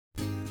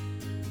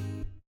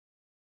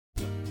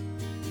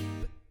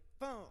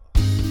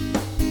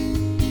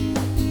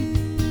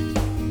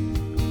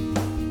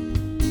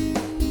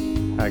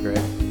Hi,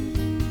 Greg.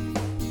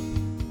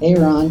 Hey,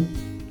 Ron.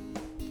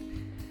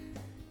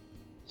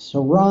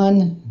 So,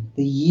 Ron,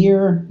 the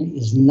year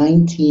is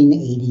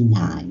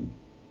 1989.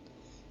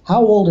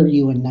 How old are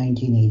you in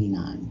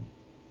 1989?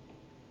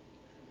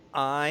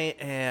 I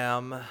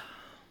am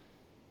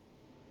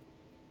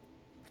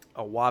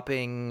a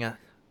whopping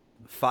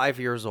 5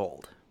 years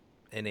old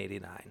in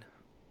 89.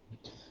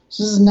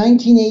 So, this is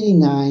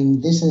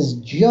 1989. This is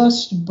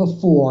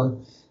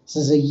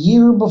a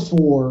year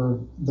before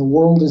the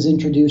world is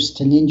introduced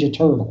to Ninja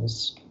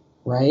Turtles,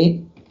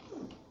 right?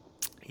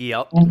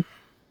 Yep.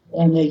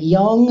 And a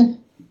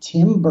young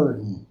Tim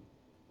Burton,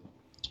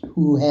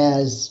 who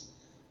has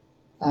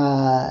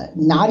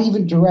not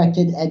even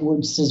directed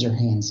Edward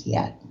Scissorhands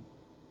yet,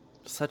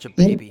 Such a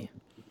baby.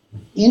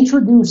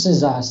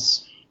 introduces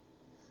us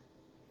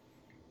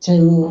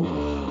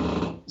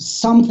to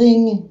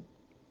something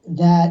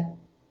that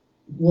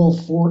will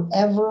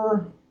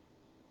forever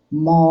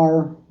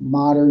mar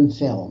modern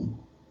film.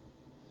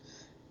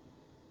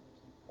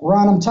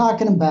 Ron, I'm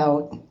talking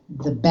about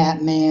the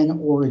Batman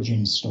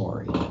origin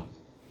story.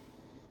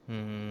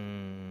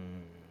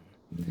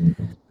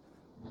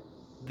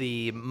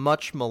 The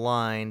much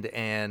maligned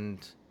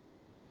and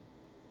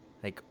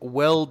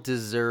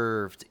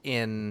well-deserved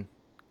in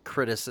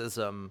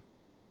criticism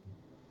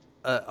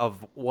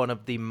of one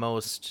of the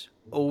most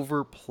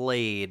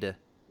overplayed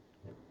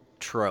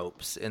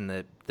tropes in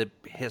the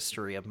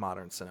history of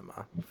modern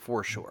cinema,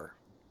 for sure.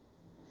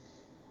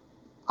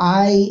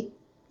 I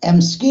am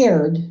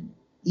scared,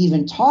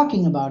 even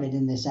talking about it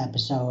in this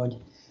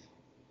episode,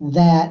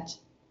 that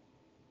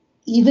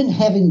even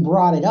having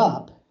brought it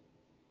up,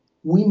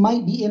 we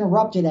might be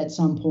interrupted at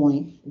some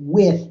point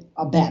with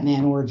a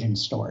Batman origin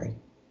story.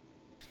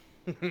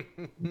 And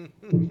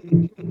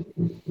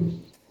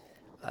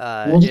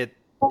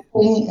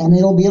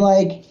it'll be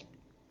like,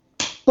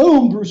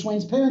 boom, Bruce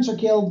Wayne's parents are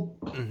killed.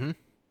 Mm-hmm.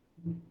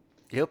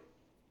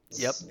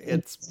 Yep.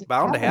 It's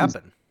bound to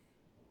happen.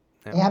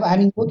 Yeah, I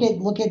mean,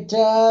 look at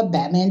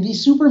Batman v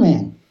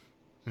Superman.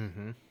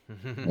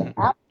 Mm-hmm.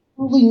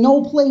 Absolutely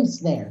no place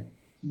there.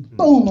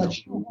 Boom, let's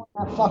shoot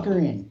that fucker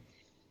in.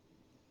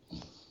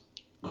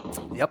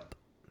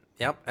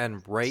 Yep,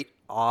 and right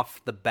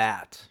off the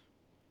bat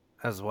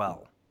as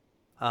well.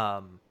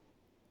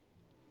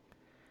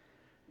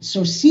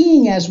 So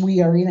seeing as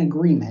we are in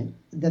agreement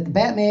that the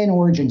Batman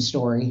origin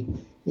story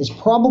is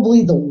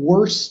probably the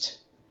worst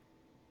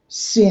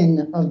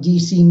sin of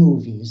DC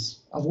movies,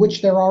 of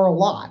which there are a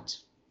lot,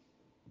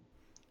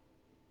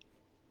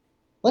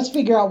 let's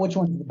figure out which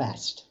one's the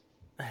best.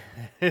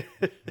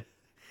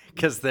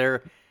 Because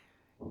there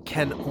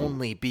can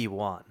only be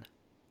one.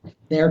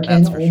 There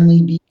can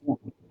only be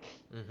one.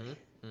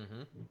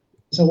 Mm-hmm.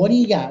 So what do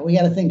you got? We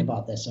got to think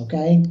about this,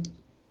 okay?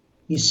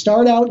 You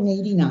start out in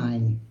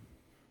 89,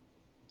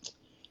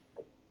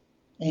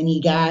 and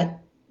you got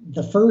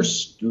the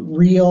first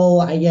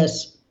real, I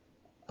guess,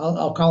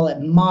 I'll call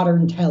it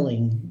modern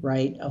telling,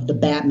 right, of the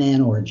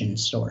Batman origin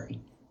story.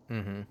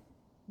 Mm-hmm.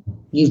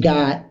 You've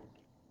got...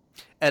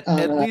 At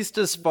least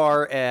as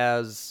far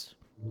as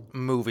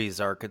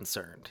movies are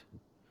concerned,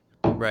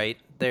 right?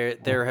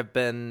 There have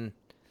been...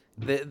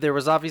 There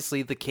was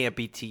obviously the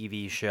campy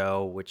TV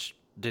show, which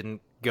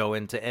didn't go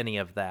into any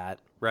of that,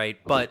 right?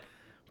 But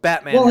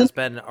Batman has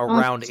been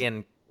around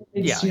in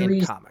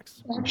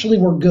comics. Actually,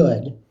 were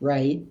good,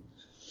 right?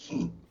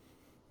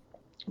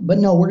 But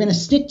no, we're going to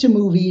stick to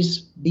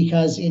movies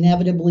because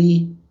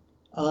inevitably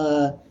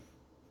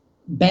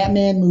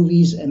Batman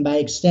movies, and by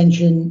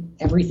extension,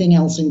 everything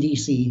else in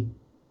DC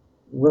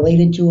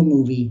related to a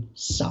movie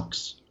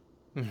sucks.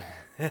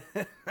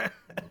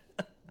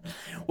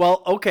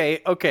 Well,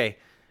 okay.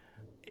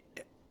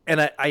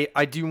 And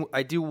I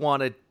do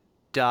want to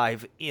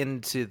dive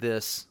into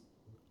this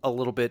a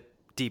little bit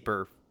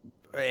deeper,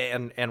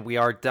 and we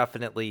are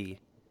definitely,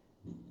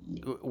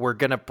 we're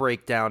gonna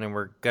break down and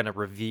we're gonna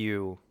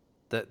review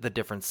the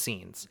different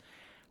scenes.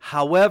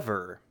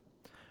 However,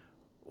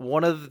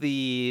 one of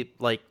the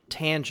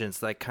tangents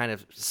that kind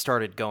of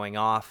started going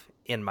off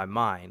in my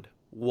mind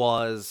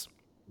was,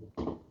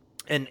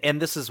 and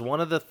this is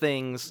one of the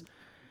things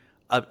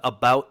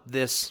about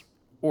this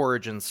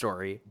origin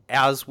story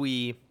as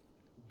we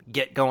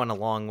get going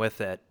along with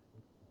it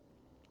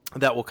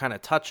that we'll kind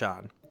of touch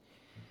on.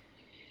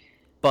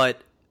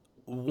 But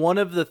one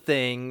of the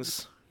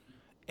things,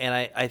 and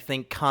I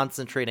think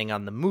concentrating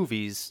on the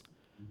movies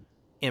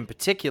in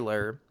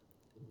particular,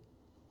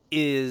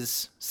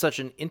 is such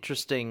an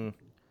interesting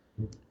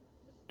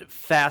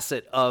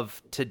facet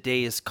of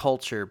today's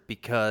culture,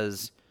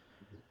 because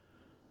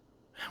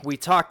we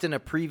talked in a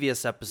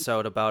previous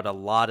episode about a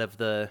lot of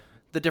the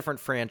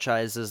different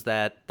franchises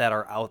that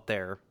are out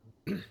there.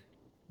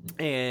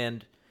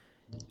 And,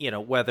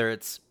 whether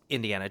it's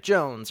Indiana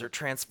Jones or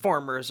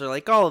Transformers or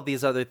all of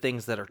these other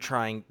things that are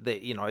trying,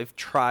 that, have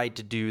tried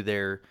to do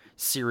their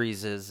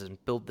series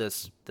and build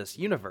this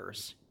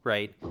universe,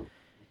 right?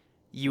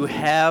 You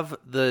have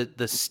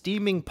the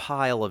steaming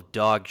pile of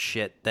dog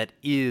shit that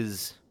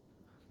is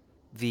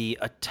the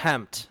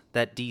attempt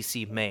that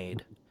DC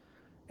made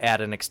at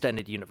an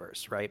extended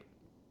universe, right?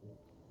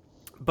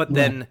 But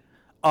then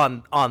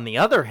on the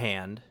other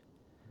hand,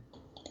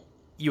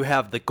 you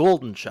have the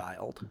Golden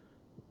Child,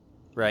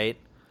 right?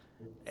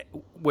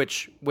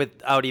 Which,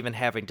 without even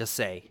having to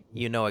say,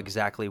 you know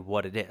exactly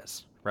what it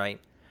is, right?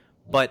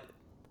 But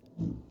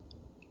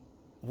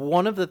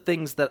one of the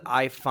things that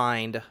I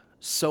find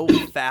so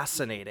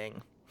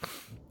fascinating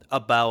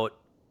about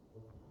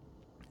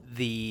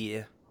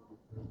the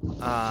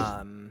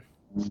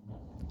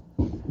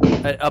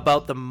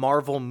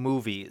Marvel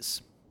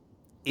movies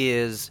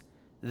is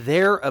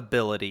their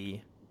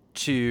ability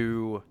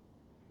to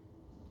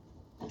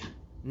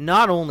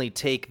not only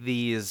take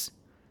these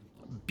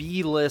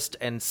B-list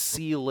and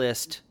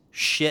C-list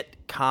shit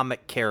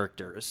comic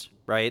characters,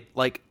 right?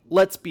 Like,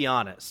 let's be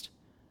honest.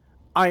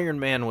 Iron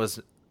Man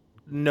was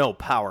no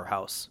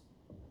powerhouse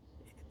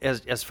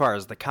as far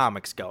as the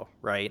comics go,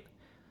 right?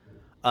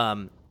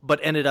 But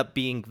ended up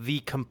being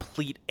the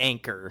complete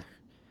anchor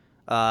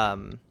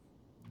to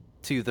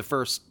the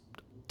first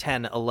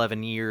 10,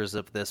 11 years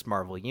of this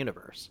Marvel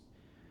universe.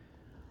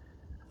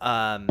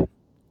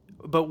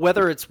 But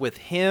whether it's with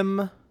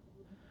him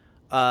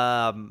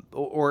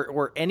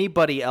or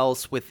anybody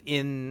else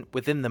within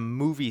the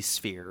movie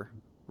sphere,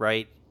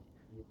 right?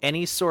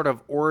 Any sort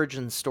of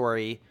origin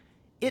story,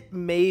 it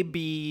may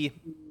be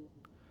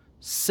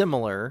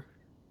similar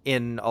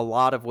in a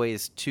lot of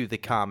ways to the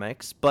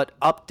comics, but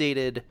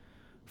updated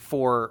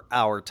for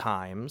our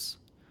times.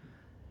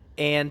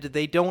 And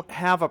they don't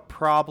have a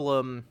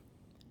problem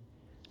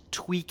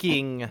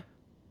tweaking,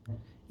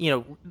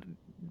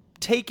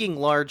 taking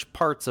large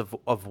parts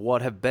of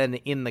what have been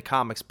in the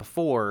comics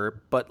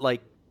before, but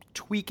like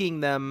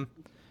tweaking them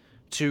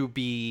to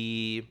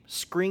be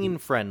screen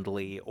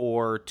friendly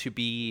or to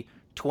be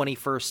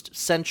 21st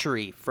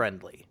century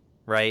friendly,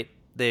 right?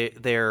 They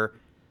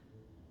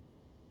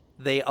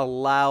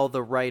allow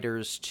the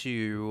writers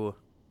to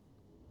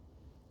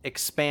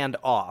expand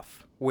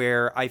off,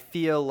 where I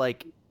feel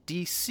like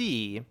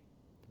DC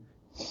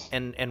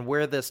and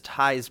where this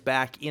ties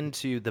back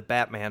into the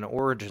Batman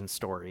origin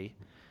story,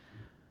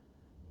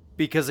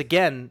 because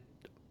again,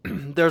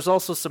 there's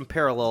also some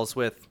parallels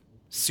with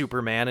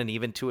Superman and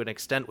even to an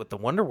extent with the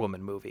Wonder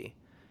Woman movie,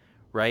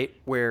 right?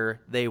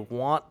 Where they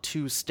want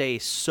to stay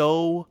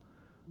so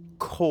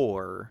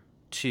core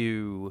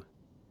to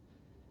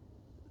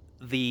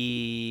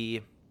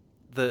the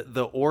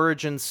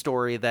origin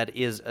story that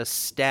is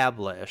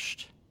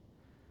established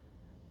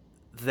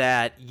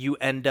that you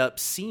end up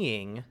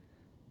seeing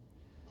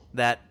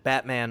that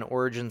Batman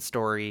origin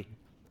story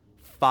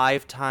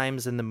 5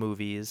 times in the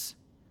movies,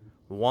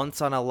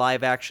 once on a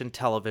live action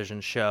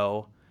television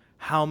show,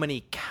 how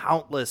many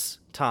countless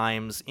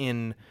times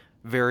in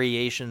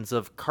variations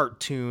of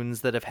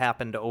cartoons that have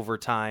happened over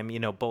time,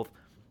 both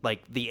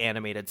like the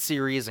animated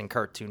series and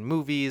cartoon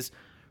movies,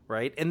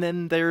 right? And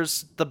then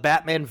there's the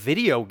Batman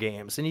video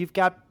games, and you've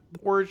got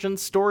origin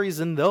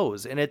stories in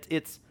those, and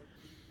it's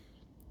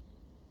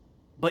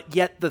but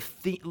yet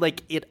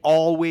it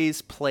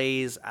always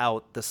plays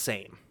out the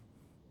same,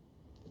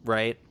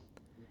 right?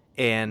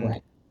 And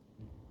right.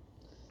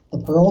 The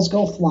pearls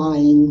go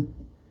flying,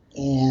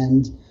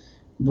 and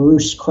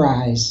Bruce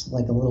cries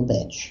like a little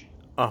bitch.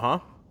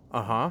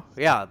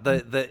 Yeah,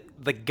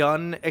 the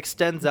gun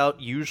extends out.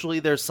 Usually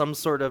there's some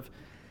sort of,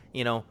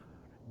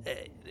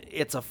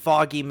 it's a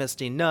foggy,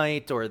 misty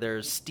night, or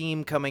there's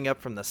steam coming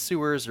up from the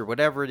sewers or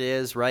whatever it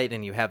is, right?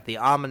 And you have the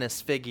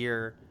ominous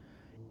figure,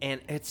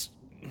 and it's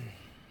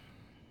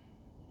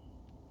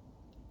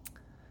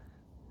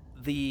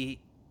the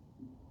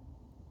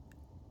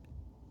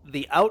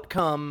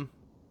outcome.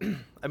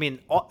 I mean,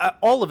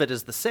 all of it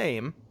is the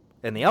same,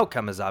 and the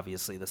outcome is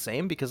obviously the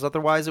same, because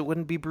otherwise it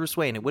wouldn't be Bruce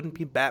Wayne, it wouldn't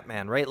be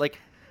Batman, right? Like,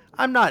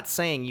 I'm not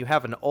saying you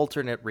have an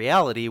alternate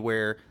reality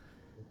where,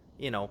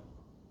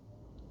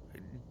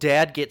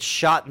 Dad gets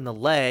shot in the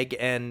leg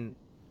and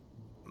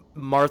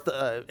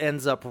Martha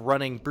ends up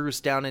running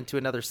Bruce down into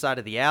another side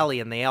of the alley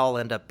and they all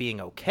end up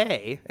being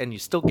okay, and you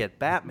still get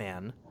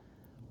Batman.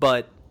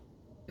 But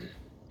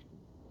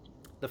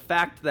the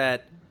fact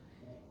that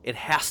it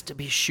has to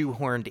be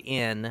shoehorned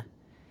in,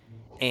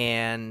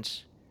 and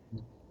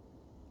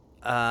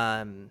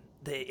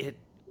it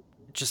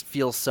just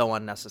feels so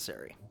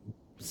unnecessary.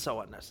 So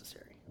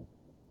unnecessary.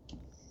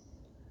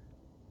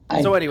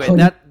 So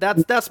anyway,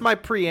 that's my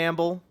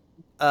preamble.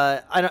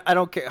 I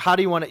don't care. How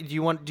do you want to? Do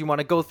you want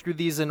to go through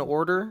these in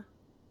order,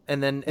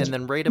 and then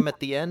rate them at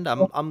the end?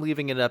 I'm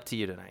leaving it up to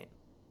you tonight.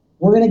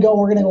 We're gonna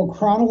go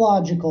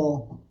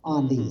chronological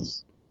on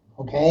these.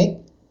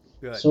 Okay.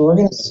 Good. So we're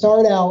gonna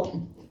start out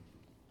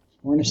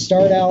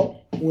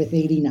with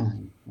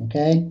 89.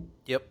 Okay.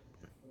 Yep.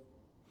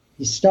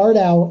 You start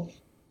out,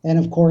 and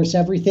of course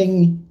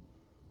everything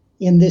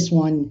in this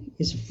one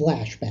is a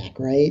flashback,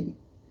 right?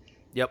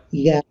 Yep.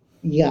 You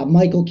got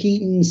Michael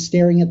Keaton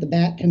staring at the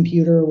Bat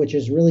computer, which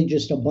is really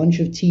just a bunch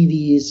of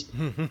TVs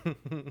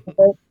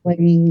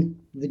playing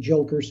the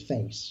Joker's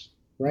face,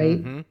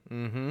 right?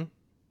 Mm-hmm.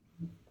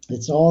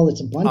 It's a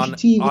bunch of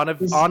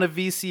TVs. On a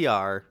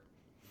VCR.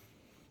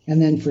 And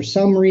then for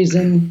some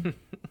reason,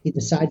 he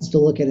decides to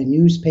look at a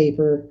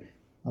newspaper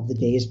of the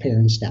day his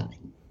parents died.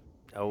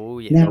 Oh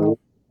yeah. Now,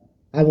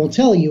 I will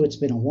tell you, it's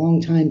been a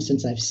long time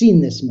since I've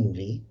seen this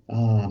movie,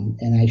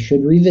 and I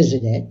should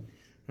revisit it.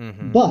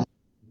 Mm-hmm. But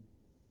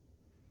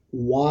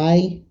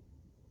why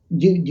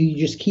do you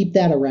just keep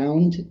that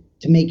around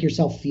to make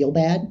yourself feel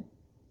bad?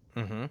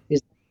 Mm-hmm.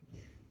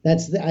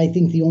 I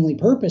think the only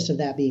purpose of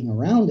that being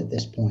around at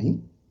this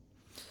point.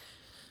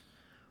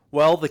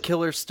 Well, the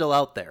killer's still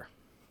out there,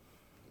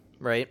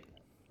 right?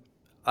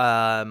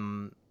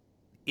 In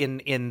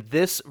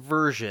this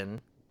version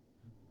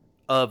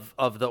of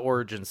the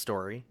origin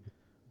story,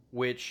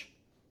 which,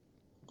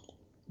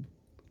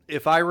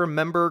 if I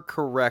remember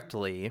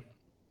correctly,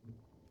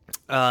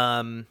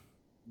 it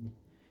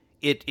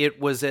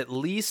was at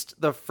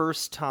least the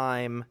first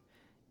time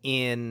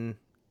in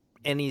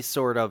any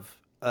sort of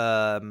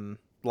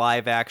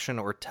live action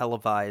or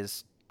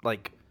televised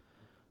like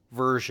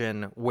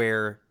version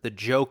where the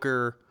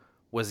Joker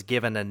was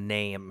given a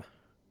name,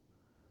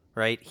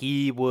 right?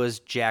 He was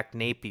Jack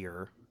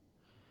Napier,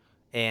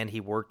 and he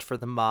worked for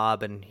the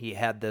mob, and he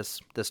had this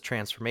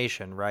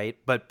transformation, right?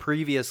 But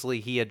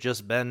previously he had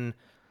just been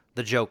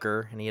the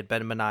Joker, and he had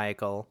been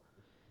maniacal,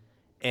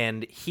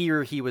 and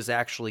here he was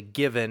actually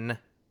given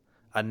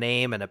a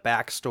name and a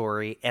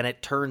backstory, and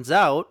it turns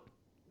out,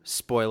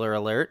 spoiler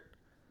alert,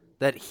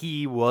 that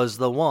he was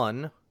the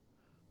one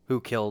who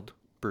killed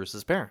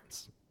Bruce's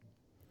parents.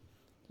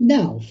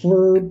 Now,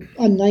 for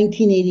a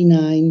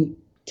 1989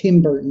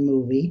 Tim Burton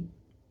movie,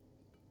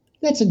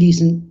 that's a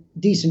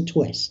decent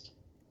twist,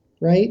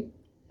 right?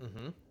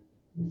 Mm-hmm.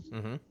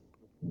 Mm-hmm.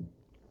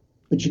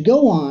 But you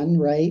go on,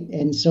 right?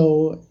 And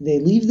so they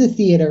leave the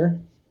theater,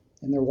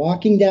 and they're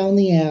walking down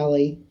the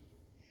alley,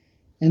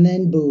 and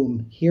then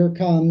boom, here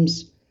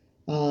comes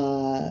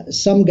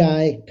some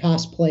guy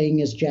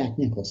cosplaying as Jack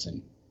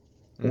Nicholson,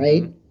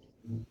 right?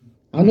 Mm-hmm.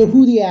 I don't know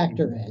who the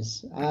actor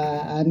is.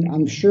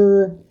 I'm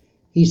sure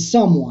he's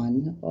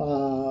someone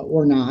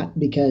or not,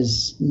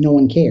 because no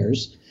one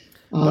cares.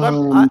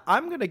 But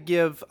I'm gonna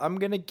give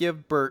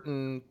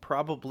Burton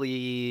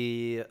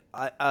probably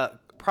a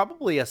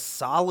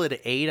solid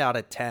 8 out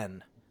of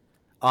 10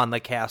 on the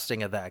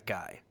casting of that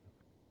guy.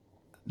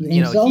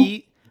 You know, so?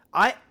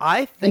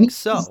 I think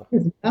so.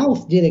 His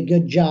mouth did a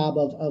good job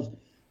of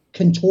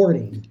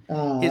contorting.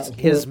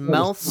 His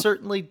mouth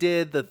certainly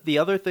did. The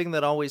other thing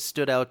that always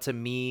stood out to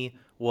me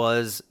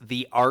was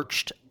the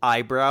arched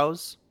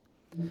eyebrows.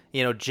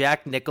 You know,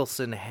 Jack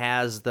Nicholson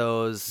has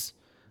those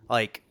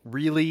like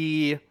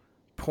really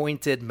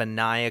pointed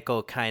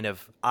maniacal kind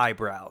of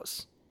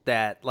eyebrows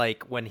that,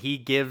 like, when he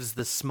gives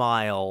the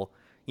smile,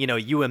 you know,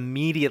 you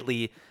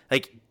immediately,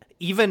 like,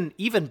 even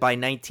by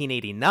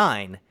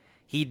 1989,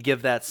 he'd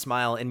give that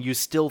smile and you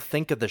still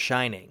think of The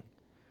Shining,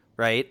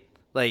 right?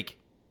 Like,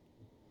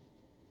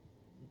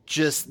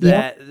 just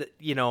that,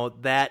 you know,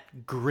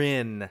 that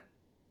grin.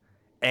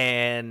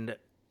 And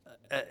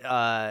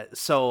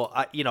so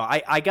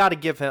I got to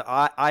give him,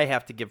 I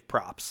have to give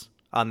props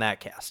on that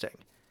casting.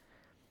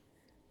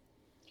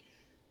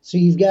 So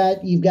you've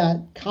got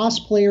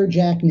cosplayer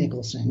Jack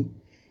Nicholson,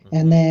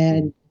 and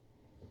then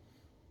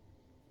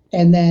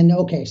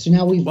okay, so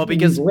now we've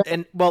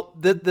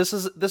this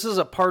is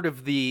a part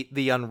of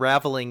the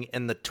unraveling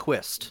and the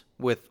twist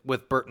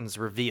with Burton's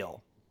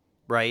reveal,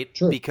 right?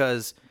 Sure.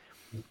 Because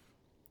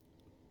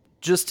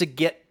just to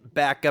get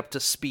back up to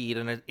speed,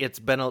 and it's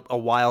been a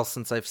while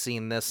since I've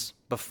seen this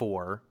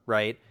before,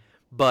 right?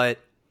 But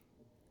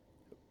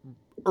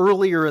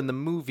earlier in the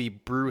movie,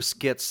 Bruce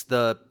gets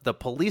the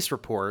police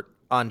report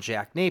on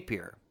Jack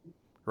Napier,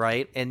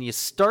 right? And you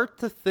start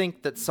to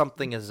think that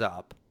something is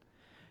up.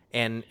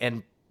 And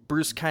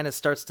Bruce kind of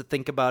starts to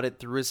think about it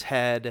through his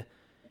head.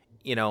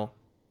 You know,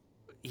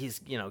 he's,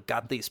 you know,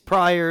 got these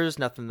priors,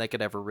 nothing that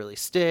could ever really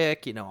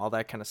stick, you know, all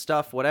that kind of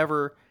stuff,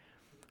 whatever.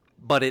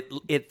 But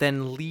it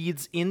then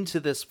leads into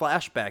this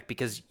flashback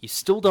because you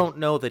still don't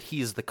know that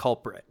he's the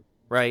culprit,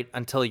 right?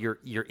 Until you're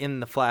in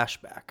the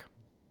flashback.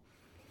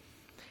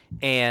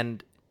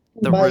 And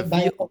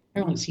by all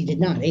accounts, he did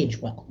not age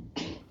well.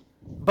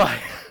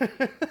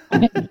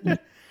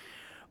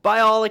 By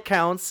all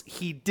accounts,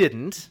 he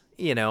didn't,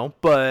 you know,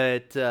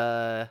 but,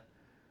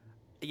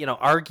 you know,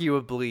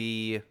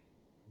 arguably,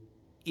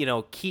 you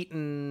know,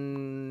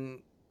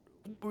 Keaton's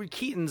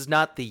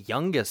not the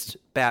youngest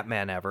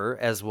Batman ever,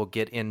 as we'll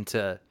get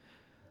into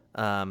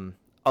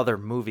other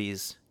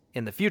movies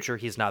in the future.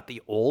 He's not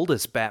the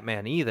oldest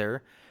Batman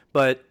either,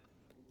 but,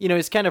 you know,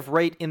 he's kind of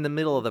right in the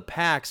middle of the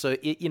pack. So,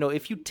 you know,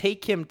 if you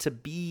take him to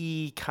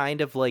be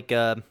kind of like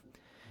a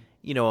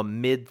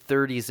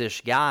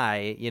mid-30s-ish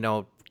guy, you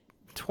know,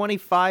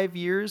 25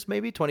 years,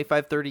 maybe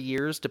 25, 30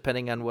 years,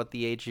 depending on what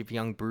the age of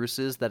young Bruce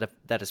is that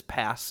has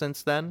passed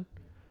since then,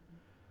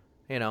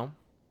 you know.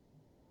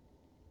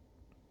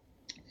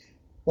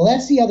 Well,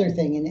 that's the other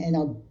thing, and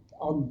I'll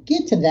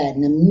get to that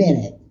in a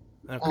minute.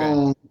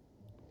 Okay.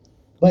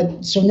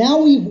 But so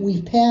now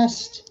we've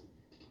passed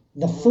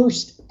the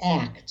first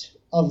act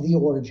of the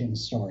origin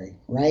story,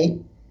 right?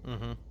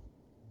 Mm-hmm.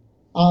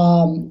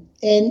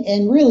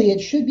 And really it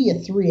should be a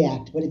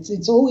 3-act, but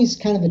it's always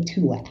kind of a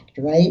 2-act,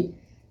 right?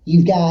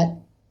 You've got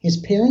his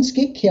parents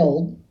get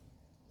killed,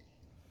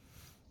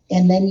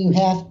 and then you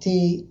have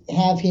to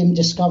have him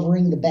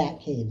discovering the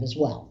Batcave as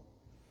well.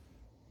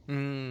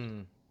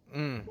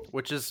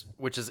 Which is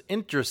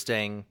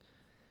interesting,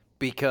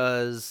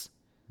 because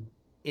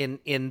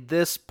in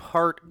this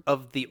part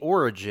of the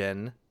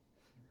origin,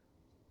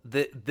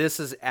 this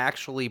is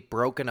actually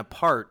broken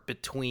apart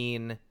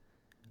between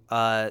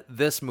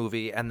this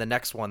movie and the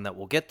next one that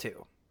we'll get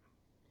to.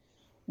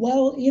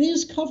 Well, it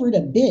is covered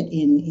a bit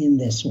in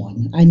this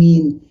one. I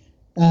mean,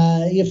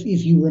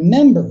 if you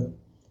remember,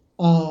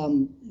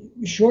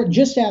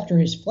 just after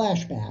his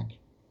flashback,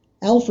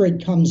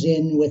 Alfred comes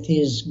in with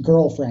his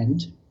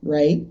girlfriend,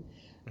 right?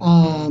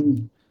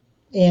 And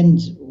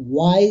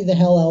why the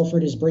hell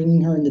Alfred is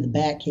bringing her into the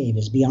Batcave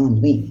is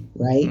beyond me,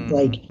 right?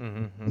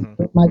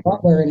 My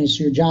butler, and it's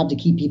your job to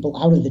keep people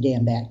out of the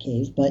damn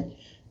Batcave, but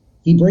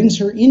he brings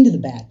her into the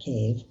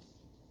Batcave,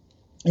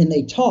 and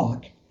they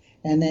talk,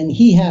 and then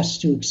he has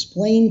to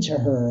explain to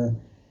her,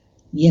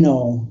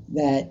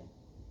 that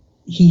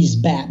he's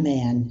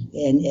Batman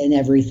and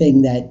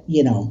everything, that,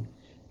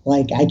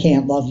 like, I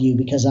can't love you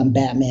because I'm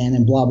Batman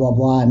and blah, blah,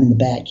 blah, I'm in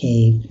the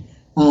Batcave.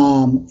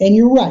 And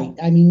you're right.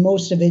 I mean,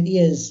 most of it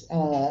is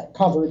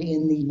covered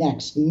in the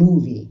next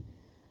movie,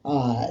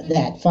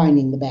 that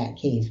Finding the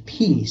Batcave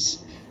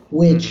piece,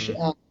 which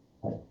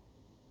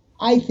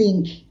I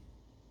think,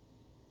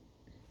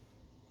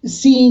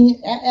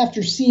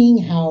 after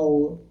seeing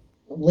how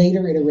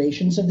later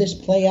iterations of this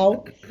play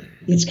out,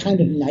 it's kind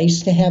of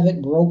nice to have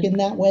it broken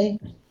that way.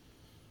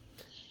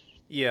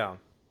 Yeah,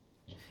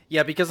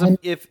 because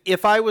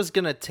if I was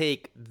gonna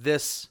take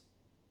this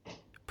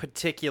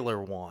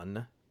particular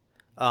one,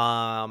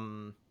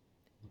 and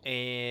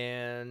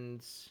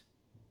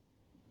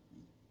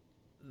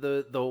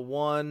the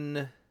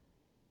one,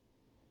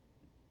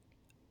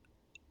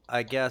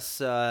 I guess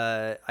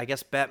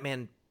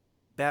Batman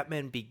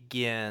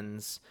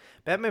Begins.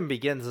 Batman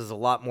Begins is a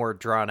lot more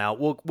drawn out.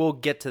 We'll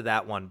get to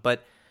that one,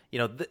 but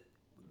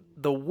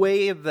the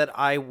way that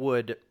I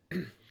would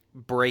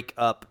break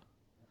up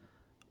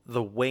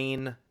the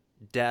Wayne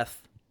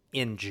death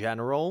in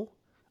general,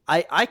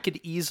 I could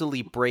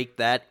easily break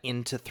that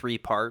into 3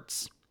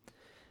 parts.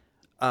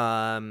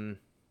 Actually,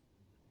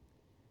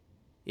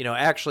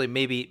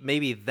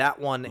 maybe that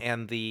one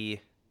and the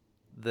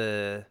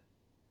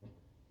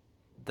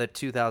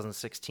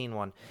 2016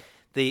 one.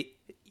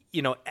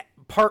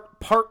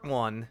 Part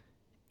 1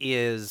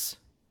 is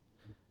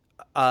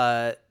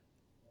the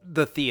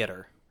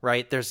theater,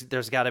 right?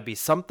 There's got to be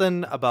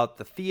something about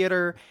the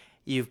theater.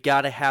 You've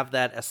got to have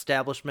that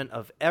establishment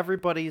of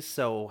everybody's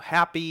so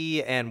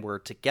happy and we're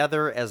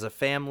together as a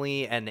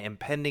family and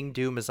impending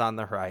doom is on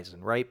the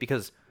horizon, right?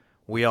 Because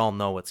we all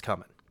know what's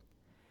coming.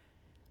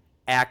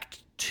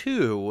 Act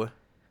 2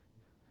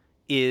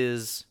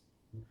 is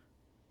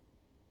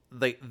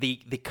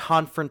the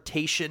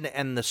confrontation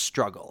and the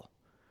struggle,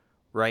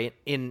 right?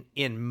 In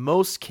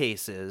most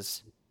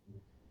cases,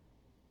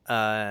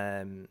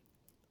 in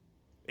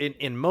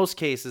most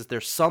cases,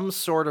 there's some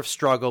sort of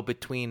struggle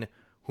between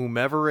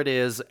whomever it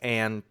is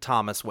and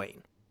Thomas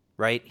Wayne,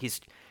 right? He's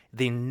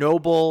the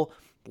noble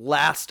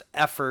last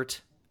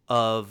effort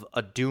of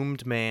a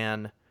doomed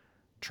man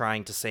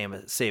trying to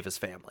save his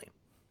family,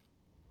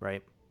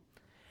 right?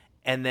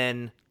 And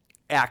then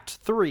Act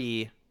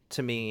 3,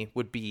 to me,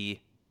 would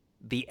be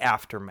the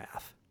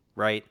aftermath,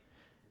 right?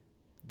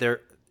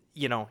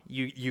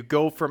 You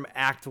go from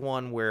Act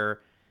 1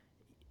 where,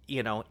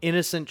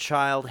 innocent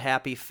child,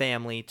 happy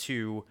family,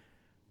 to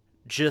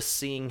just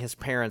seeing his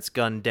parents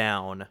gunned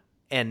down,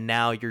 and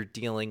now you're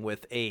dealing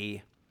with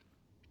a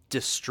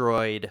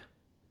destroyed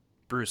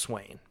Bruce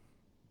Wayne,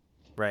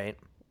 right?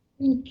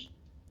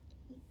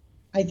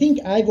 I think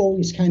I've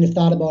always kind of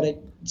thought about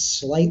it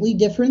slightly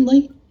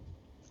differently.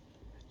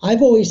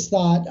 I've always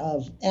thought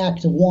of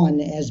Act 1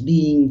 as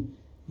being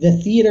the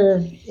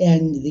theater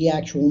and the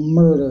actual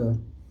murder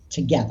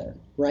together,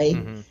 right?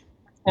 Mm-hmm.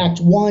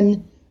 Act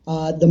 1,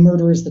 the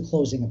murder is the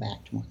closing of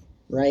Act 1,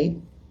 right?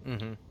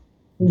 Mm-hmm.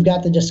 We've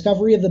got the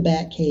discovery of the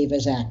Batcave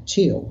as Act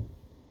 2.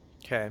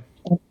 Okay.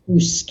 And you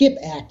skip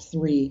Act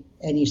 3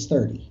 and he's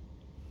 30.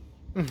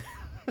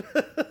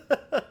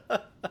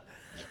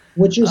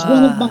 Which is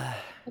one of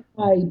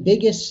my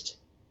biggest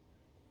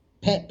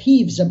pet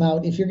peeves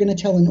about, if you're going to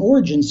tell an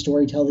origin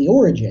story, tell the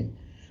origin.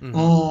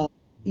 Mm-hmm.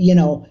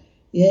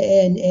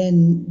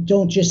 And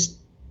don't just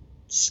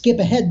skip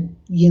ahead,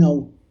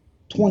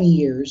 20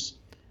 years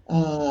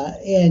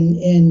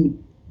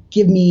and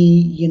give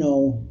me,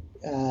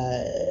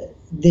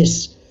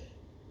 this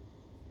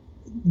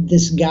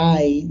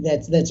guy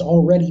that's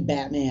already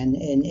Batman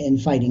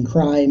and fighting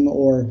crime,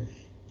 or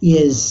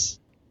is,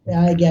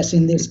 I guess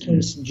in this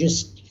case,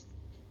 just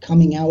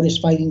coming out as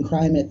fighting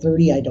crime at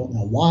 30. I don't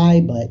know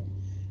why, but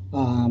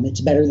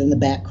it's better than the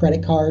Bat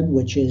credit card,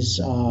 which is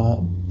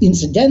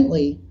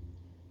incidentally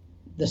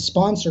the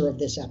sponsor of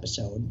this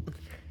episode.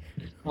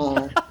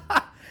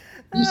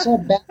 He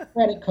said Bat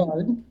credit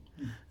card.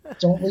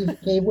 Don't leave the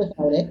cave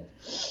without it.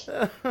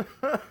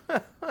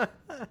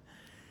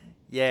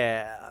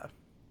 Yeah.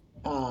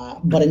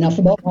 But enough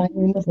about my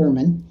Uma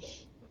Thurman.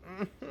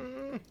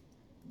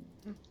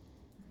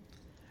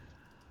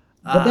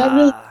 But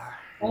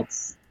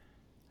that's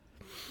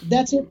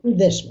that's it for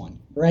this one,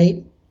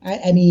 right?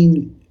 I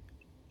mean,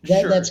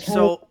 sure. that's kind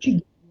of what you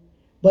get.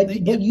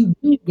 But you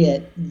do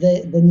get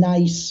the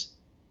nice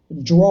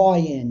draw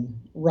in,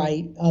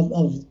 right,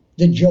 of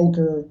the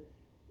Joker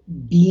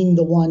being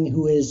the one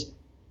who is,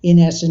 in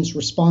essence,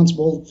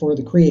 responsible for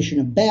the creation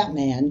of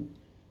Batman,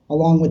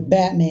 along with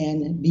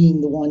Batman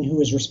being the one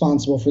who is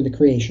responsible for the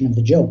creation of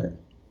the Joker.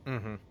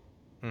 Mm-hmm.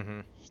 Mm-hmm.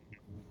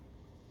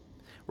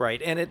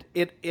 Right, and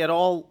it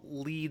all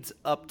leads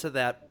up to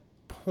that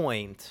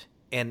point,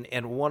 and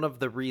one of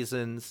the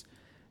reasons,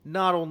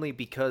 not only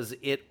because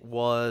it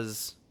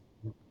was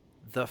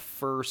the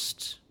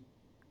first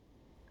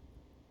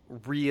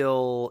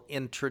real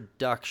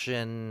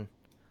introduction,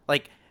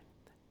 like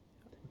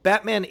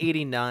Batman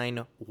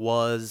 89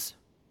 was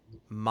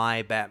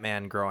my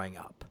Batman growing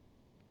up,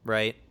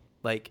 right?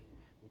 Like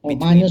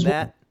between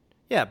that,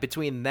 yeah,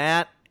 between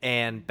that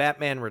and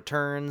Batman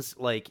Returns,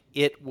 like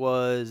it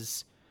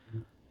was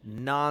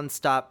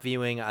nonstop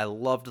viewing. I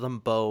loved them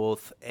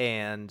both,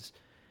 and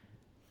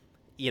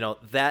you know,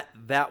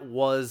 that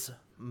was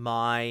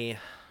my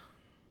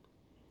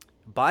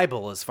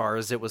Bible as far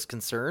as it was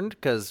concerned,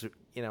 because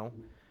you know,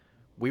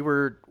 we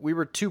were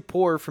too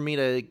poor for me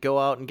to go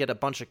out and get a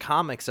bunch of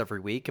comics every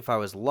week. If I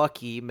was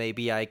lucky,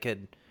 maybe I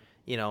could,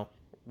 you know,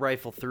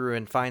 rifle through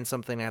and find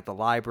something at the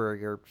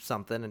library or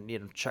something and, you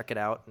know, check it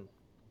out and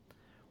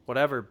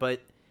whatever.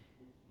 But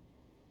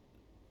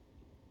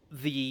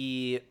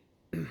the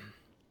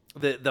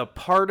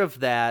part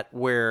of that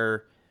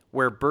where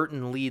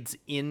Burton leads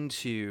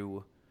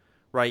into,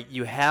 right,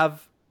 you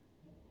have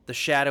the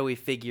shadowy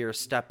figure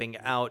stepping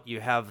out,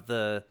 you have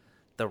the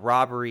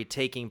robbery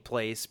taking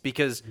place,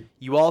 because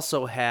you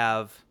also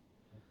have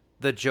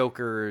the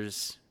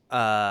Joker's,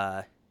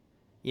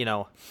 you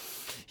know,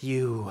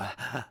 you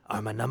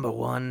are my number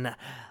one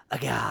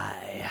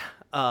guy.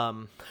 I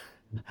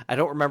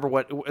don't remember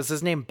what was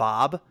his name.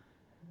 Bob?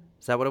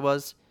 Is that what it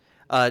was?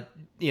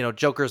 You know,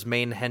 Joker's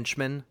main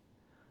henchman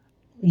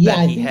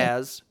that he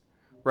has,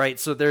 right?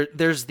 So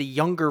there's the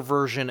younger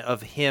version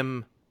of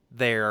him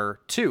there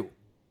too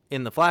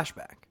in the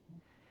flashback,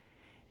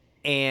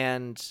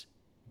 and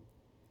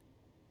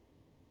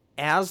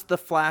as the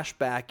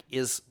flashback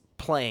is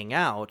playing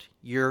out,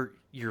 you're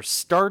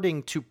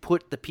starting to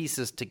put the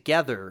pieces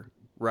together,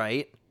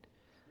 right?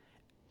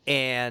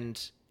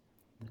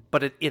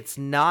 But it's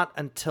not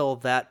until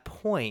that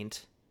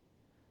point,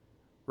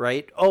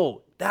 right?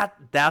 Oh,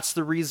 that's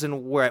the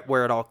reason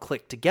where it all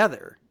clicked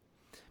together.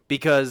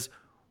 Because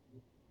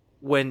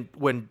when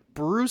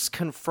Bruce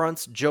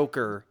confronts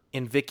Joker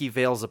in Vicky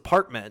Vale's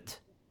apartment,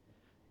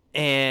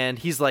 and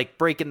he's like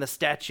breaking the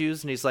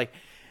statues, and he's like,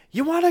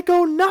 "You want to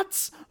go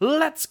nuts?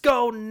 Let's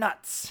go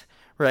nuts,"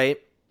 right?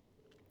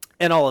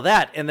 And all of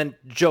that, and then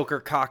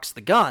Joker cocks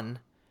the gun,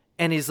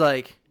 and he's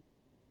like,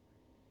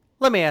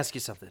 "Let me ask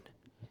you something.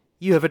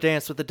 You ever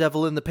danced with the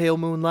devil in the pale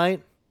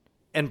moonlight?"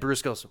 And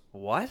Bruce goes,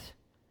 "What?"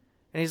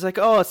 And he's like,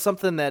 "Oh, it's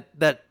something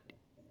that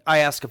I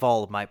ask of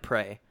all of my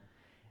prey."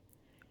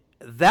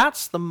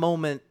 That's the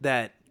moment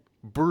that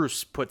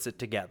Bruce puts it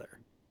together,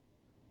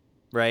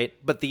 right?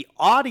 But the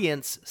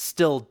audience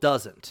still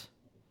doesn't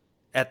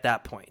at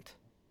that point.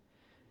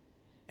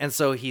 And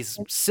so he's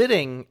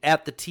sitting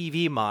at the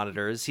TV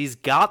monitors. He's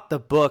got the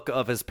book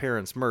of his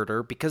parents'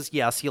 murder because,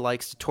 yes, he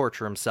likes to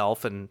torture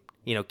himself and,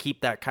 you know, keep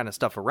that kind of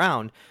stuff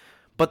around.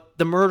 But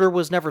the murder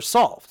was never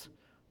solved.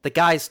 The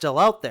guy's still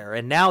out there.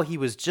 And now he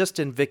was just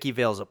in Vicky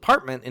Vale's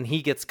apartment, and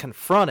he gets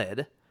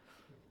confronted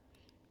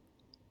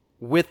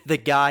with the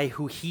guy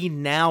who he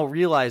now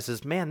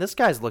realizes, man, this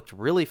guy's looked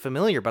really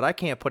familiar, but I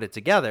can't put it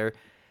together.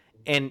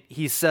 And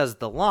he says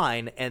the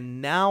line,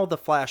 and now the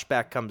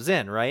flashback comes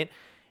in, right?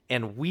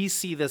 And we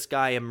see this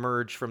guy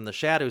emerge from the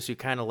shadows who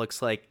kind of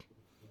looks like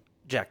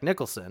Jack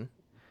Nicholson.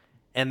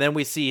 And then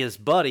we see his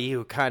buddy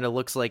who kind of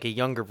looks like a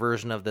younger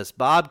version of this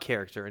Bob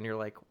character. And you're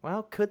like,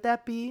 well, could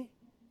that be?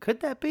 Could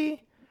that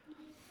be?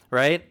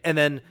 Right? And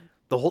then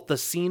the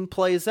scene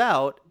plays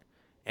out.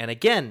 And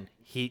again,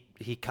 he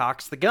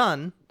cocks the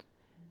gun.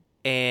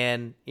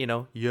 And, you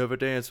know, you ever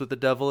dance with the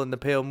devil in the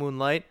pale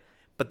moonlight?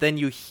 But then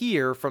you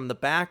hear from the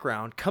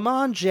background, "Come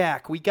on,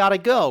 Jack, we gotta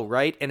go,"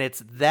 right? And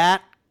it's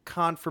that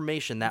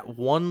confirmation, that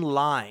one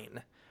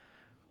line,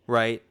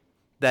 right?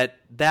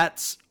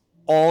 That's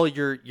all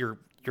you're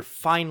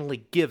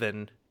finally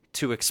given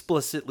to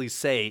explicitly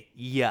say,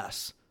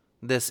 yes,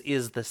 this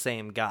is the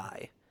same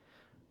guy,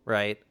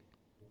 right?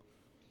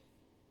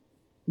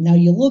 Now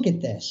you look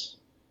at this,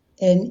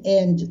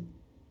 and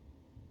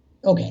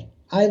okay,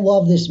 I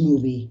love this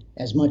movie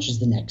as much as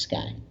the next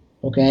guy.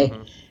 Okay,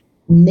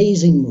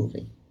 Amazing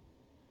movie,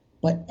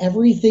 but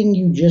everything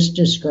you just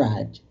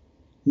described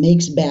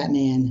makes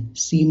Batman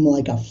seem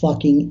like a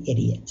fucking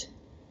idiot.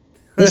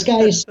 This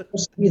guy is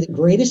supposed to be the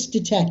greatest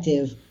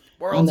detective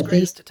on the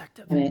face of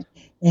the planet,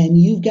 and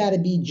you've got to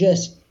be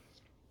just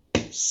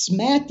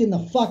smacked in the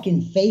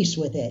fucking face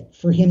with it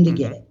for him to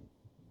get it.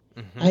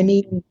 I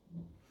mean,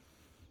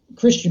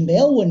 Christian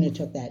Bale wouldn't have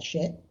took that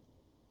shit.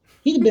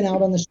 He'd have been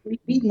out on the street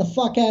beating the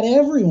fuck out of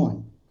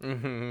everyone.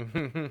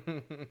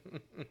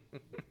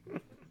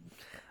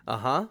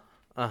 Uh-huh.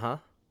 Uh-huh.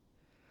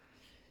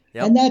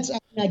 And Yep.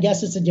 I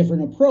guess it's a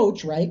different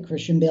approach, right?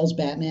 Christian Bale's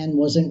Batman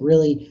wasn't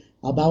really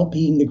about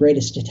being the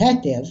greatest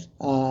detective.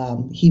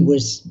 He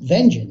was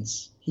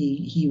vengeance.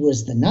 He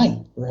was the knight,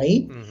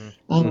 right? Mhm.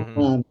 Mhm.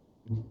 Um,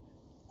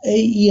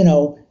 you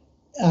know,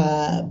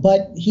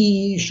 but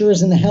he sure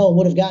as in the hell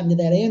would have gotten to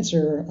that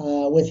answer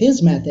with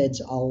his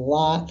methods a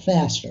lot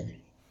faster.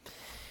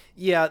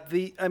 Yeah,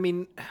 I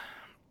mean,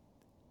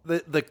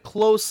 the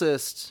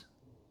closest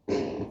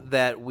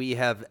that we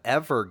have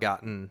ever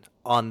gotten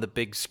on the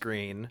big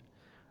screen,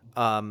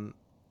 um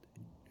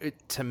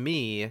to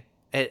me,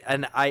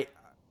 and I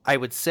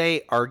would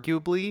say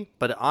arguably,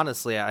 but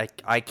honestly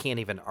I can't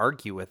even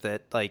argue with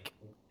it. Like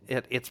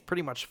it's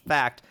pretty much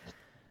fact.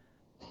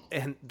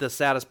 And the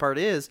saddest part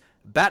is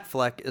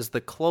Batfleck is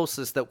the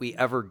closest that we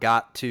ever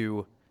got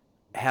to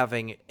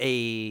having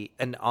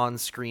an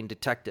on-screen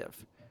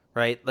detective,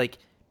 right? Like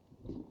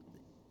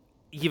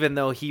even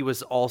though he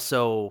was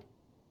also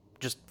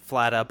just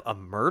flat up a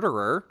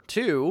murderer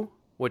too,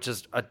 which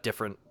is a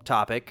different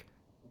topic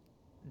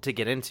to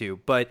get into,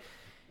 but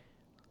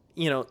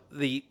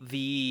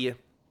the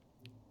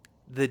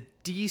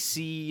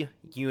DC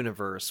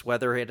universe,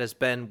 whether it has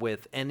been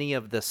with any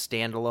of the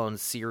standalone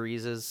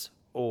series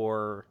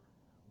or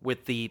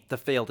with the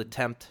failed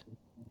attempt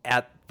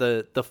at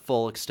the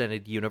full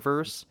extended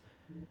universe,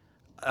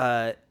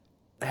 uh,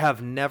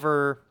 have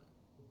never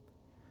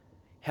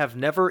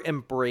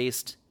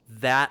embraced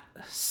that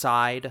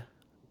side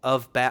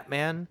of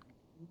Batman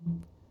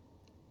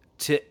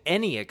to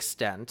any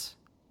extent,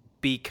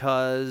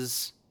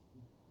 because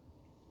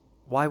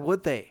why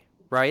would they?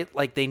 Right?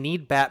 Like they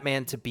need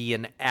Batman to be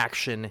an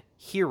action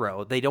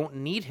hero. They don't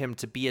need him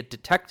to be a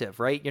detective,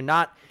 right?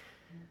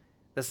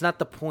 That's not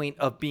the point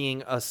of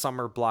being a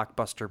summer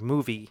blockbuster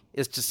movie,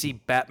 is to see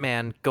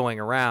Batman going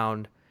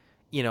around,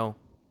 you know,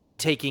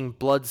 taking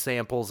blood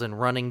samples and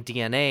running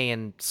DNA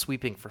and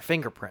sweeping for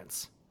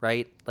fingerprints,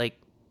 right? Like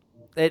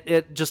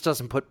it just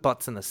doesn't put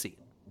butts in the seat.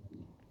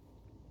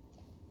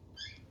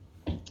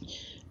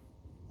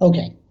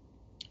 Okay,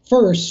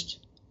 first,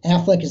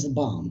 Affleck is the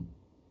bomb.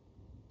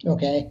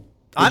 Okay,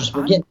 I'm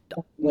we're getting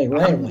away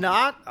right away.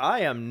 I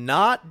am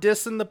not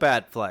dissing the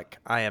Batfleck.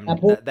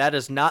 Apple That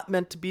is not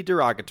meant to be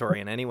derogatory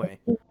in any way.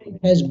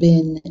 has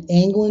been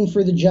angling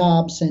for the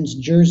job since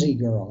Jersey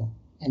Girl,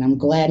 and I'm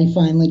glad he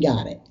finally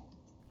got it.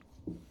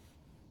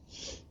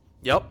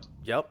 Yep.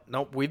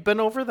 Nope, we've been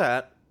over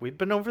that.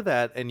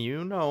 And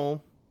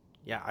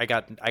yeah, I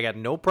got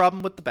no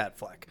problem with the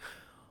Batfleck.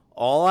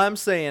 All I'm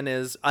saying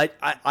is I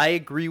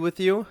agree with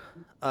you.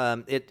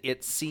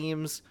 It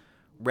seems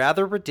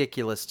rather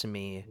ridiculous to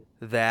me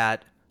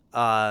that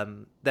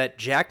that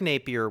Jack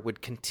Napier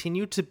would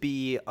continue to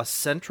be a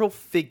central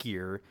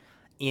figure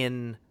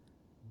in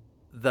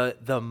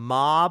the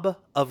mob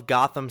of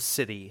Gotham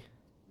City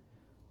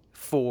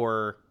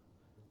for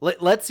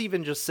let's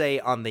even just say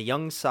on the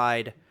young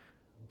side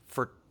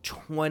for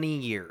 20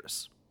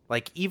 years.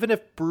 Like even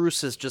if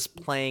Bruce is just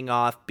playing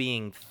off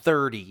being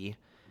 30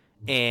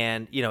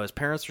 and his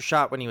parents were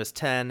shot when he was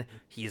 10,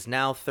 he's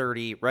now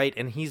 30, right?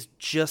 And he's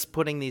just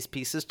putting these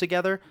pieces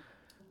together.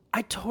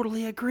 I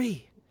totally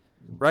agree,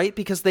 right?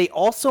 Because they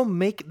also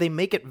make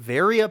it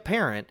very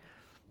apparent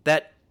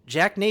that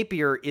Jack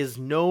Napier is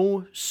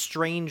no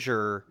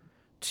stranger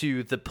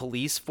to the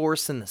police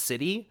force in the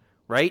city,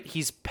 right?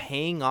 He's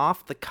paying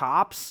off the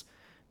cops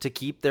to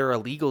keep their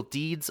illegal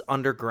deeds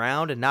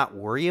underground and not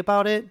worry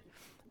about it,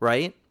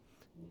 right?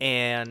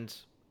 And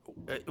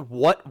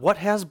what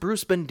has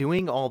Bruce been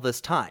doing all this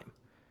time,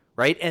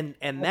 right? And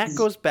that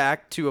goes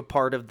back to a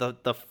part of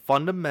the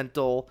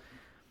fundamental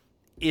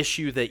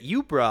issue that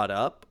you brought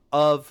up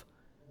of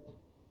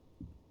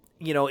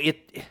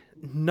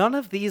none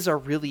of these are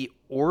really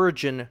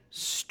origin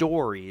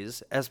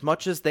stories as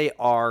much as they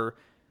are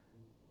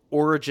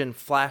origin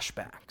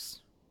flashbacks,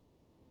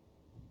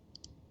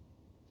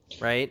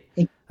 right?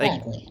 Like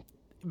Exactly.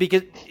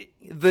 because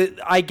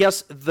I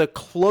guess the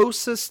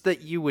closest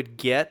that you would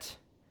get,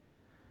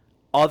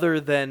 other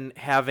than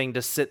having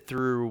to sit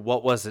through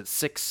what was it,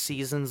 6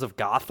 seasons of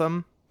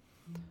Gotham,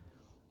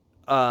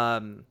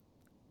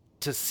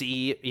 to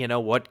see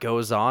what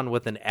goes on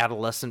with an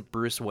adolescent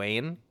Bruce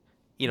Wayne,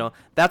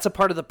 that's a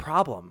part of the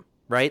problem,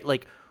 right?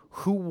 Like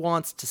who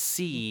wants to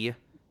see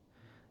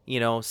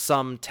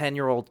some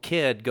 10-year-old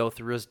kid go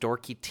through his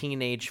dorky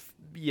teenage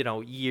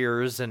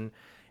years and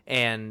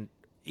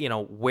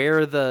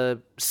wear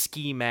the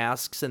ski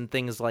masks and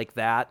things like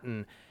that.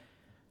 And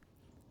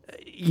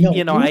No,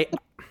 I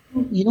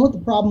you know what the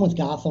problem with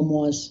Gotham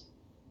was?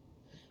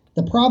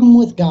 The problem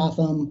with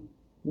Gotham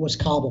was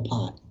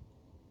Cobblepot.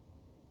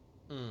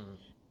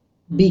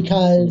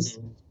 Because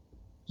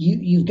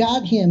you've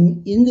got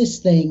him in this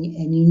thing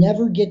and you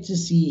never get to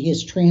see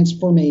his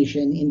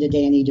transformation into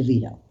Danny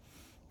DeVito.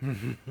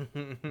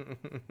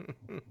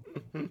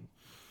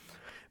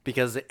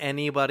 Because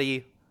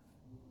anybody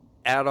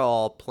at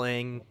all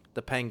playing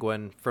the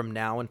Penguin from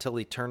now until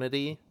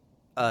eternity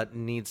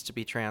needs to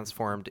be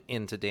transformed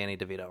into Danny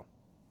DeVito.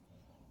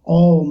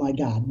 Oh my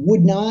God.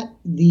 Would not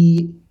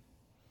the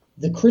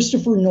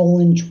Christopher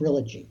Nolan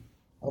trilogy,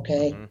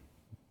 okay? Mm-hmm.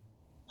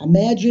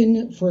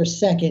 Imagine for a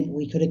second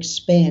we could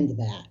expand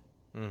that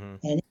Mm-hmm.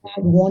 and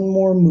add one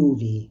more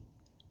movie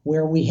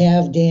where we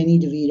have Danny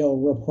DeVito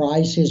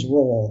reprise his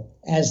role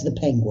as the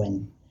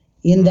Penguin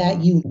in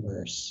that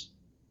universe.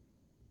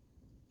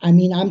 I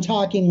mean, I'm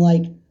talking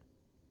like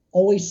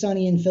Always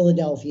Sunny in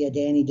Philadelphia,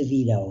 Danny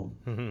DeVito.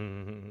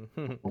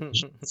 Mm-hmm.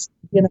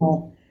 You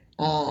know,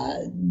 uh,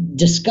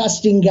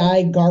 disgusting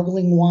guy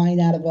gargling wine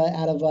out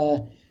of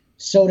a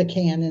soda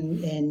can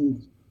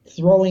and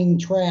throwing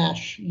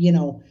trash.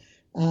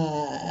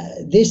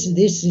 This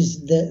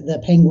is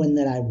the Penguin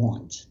that I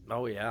want.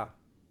 Oh yeah,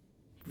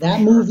 for That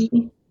sure.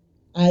 movie,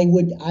 I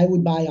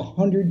would buy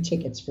 100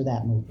 tickets for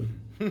that movie,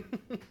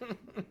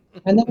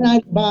 and then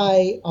I'd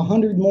buy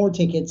 100 more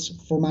tickets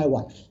for my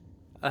wife.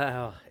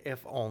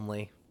 If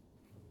only.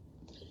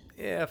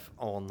 If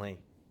only.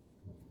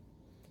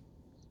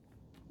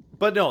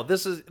 But no,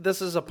 this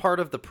is a part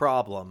of the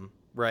problem,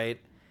 right?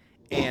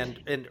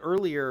 And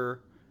earlier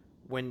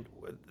when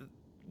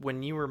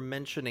when you were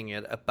mentioning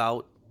it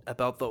about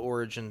the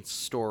origin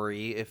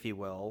story, if you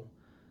will,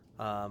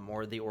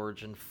 or the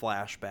origin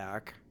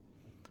flashback,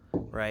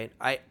 right?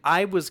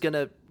 I was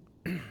gonna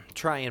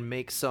try and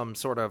make some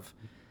sort of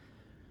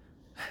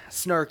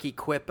snarky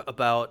quip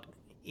about,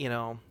 you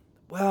know,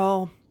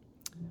 well,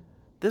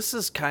 this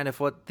is kind of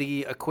what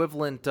the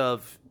equivalent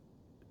of,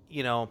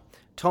 you know,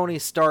 Tony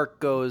Stark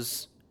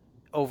goes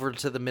over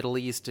to the Middle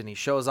East and he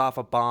shows off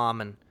a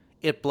bomb and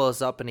it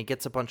blows up and he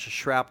gets a bunch of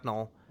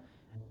shrapnel,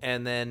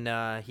 and then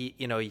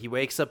he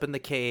wakes up in the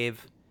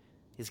cave.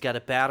 He's got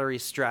a battery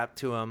strapped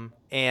to him,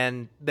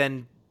 and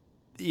then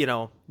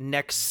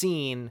next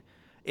scene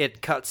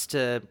it cuts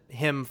to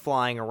him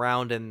flying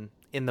around in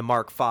the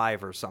Mark V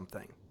or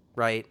something,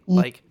 right? Mm.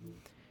 Like,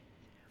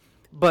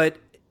 but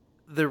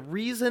the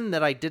reason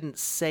that I didn't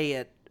say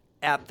it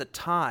at the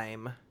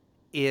time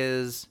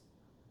is,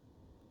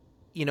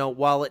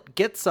 while it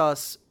gets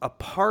us a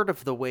part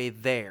of the way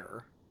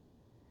there,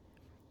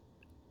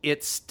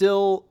 it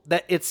still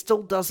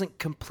doesn't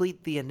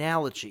complete the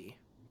analogy,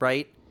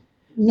 right?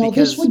 No, this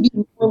Because would be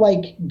more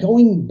like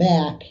going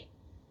back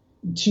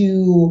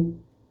to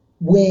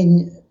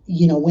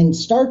when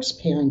Stark's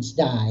parents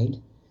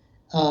died,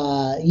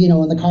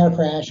 in the car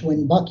crash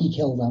when Bucky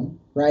killed him,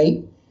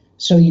 right?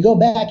 So you go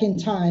back in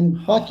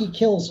time, Bucky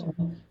kills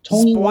him,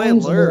 Tony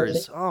whines a little bit,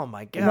 spoilers. Oh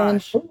my and then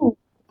gosh. boom,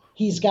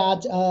 he's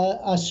got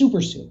a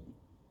super suit,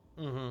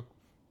 Mm-hmm.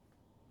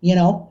 you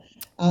know?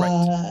 Right.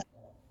 Uh,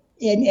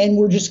 and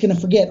we're just going to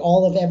forget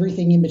all of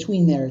everything in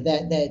between there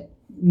that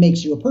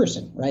makes you a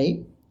person,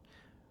 right?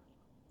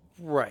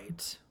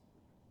 Right.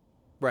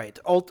 Right.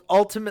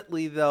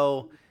 Ultimately,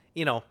 though,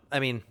 I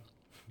mean,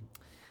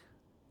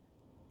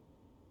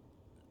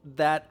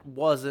 that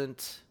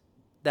wasn't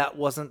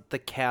the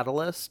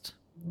catalyst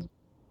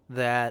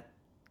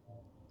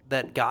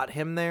that got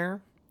him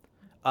there.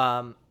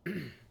 Um,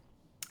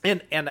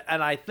 and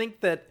I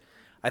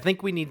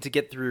think we need to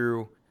get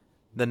through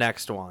the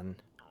next one,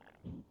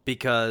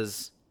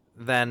 because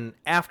then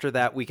after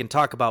that we can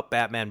talk about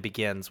Batman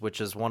Begins,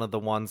 which is one of the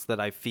ones that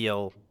I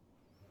feel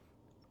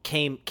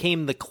came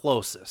the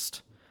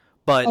closest.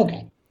 But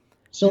Okay.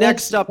 So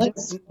next let's up,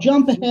 let's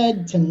jump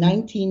ahead to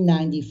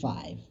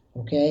 1995,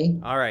 okay?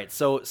 all right.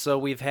 So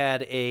we've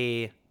had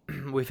a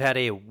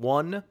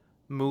one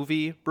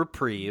movie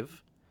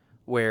reprieve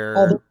where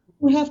Although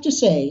we have to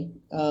say,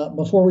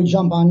 before we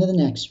jump on to the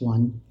next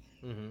one,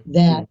 mhm,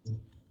 that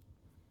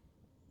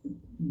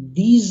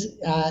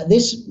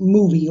this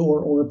movie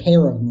or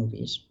pair of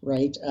movies,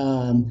 right?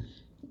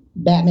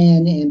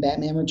 Batman and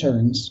Batman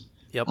Returns,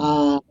 yep.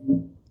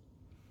 um,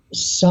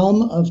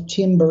 some of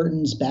Tim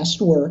Burton's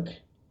best work,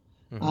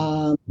 Mhm.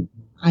 um,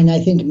 and I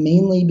think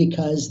mainly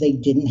because they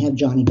didn't have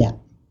Johnny Depp.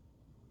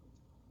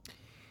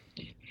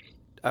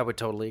 I would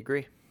totally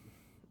agree.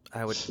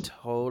 I would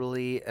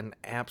totally and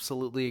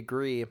absolutely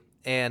agree.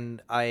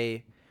 And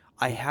I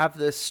have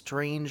this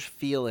strange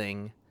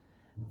feeling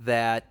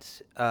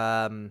that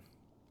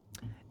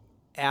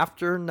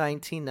after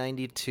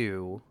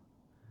 1992,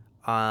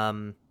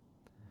 um,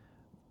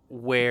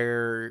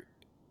 where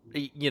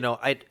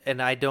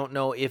I don't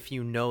know if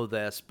you know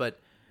this, but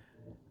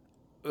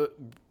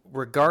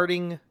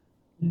regarding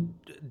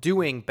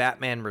doing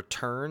Batman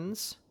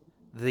Returns,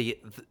 the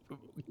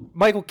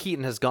Michael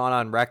Keaton has gone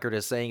on record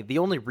as saying the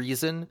only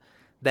reason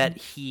that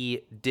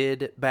he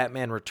did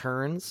Batman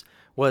Returns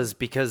was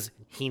because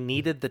he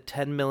needed the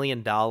 $10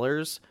 million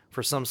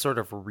for some sort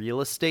of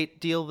real estate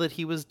deal that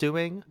he was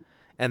doing,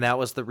 and that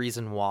was the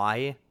reason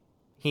why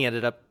he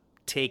ended up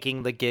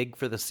taking the gig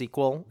for the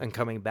sequel and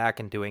coming back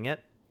and doing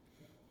it.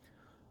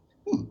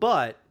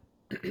 But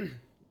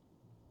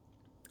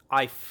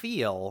I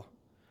feel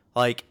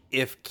like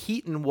if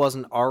Keaton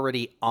wasn't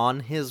already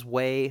on his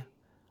way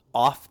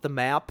off the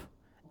map,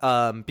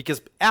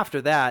 because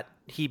after that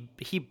he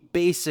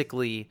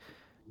basically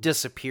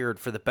disappeared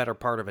for the better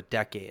part of a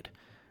decade,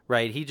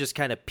 right? He just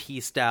kind of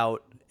pieced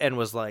out and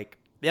was like,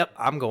 "Yep,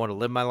 I'm going to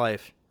live my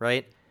life,"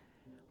 right?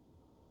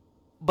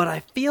 But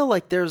I feel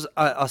like there's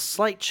a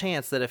slight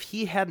chance that if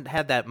he hadn't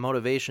had that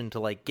motivation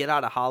to like get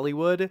out of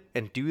Hollywood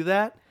and do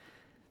that,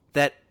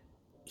 that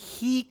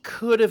he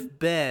could have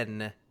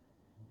been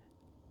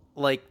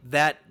like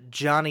that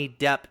Johnny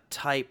Depp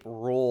type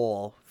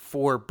role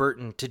for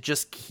Burton to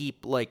just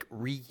keep like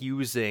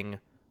reusing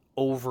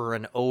over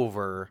and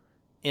over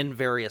in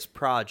various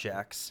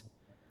projects.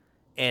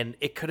 And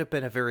it could have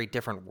been a very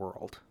different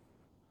world.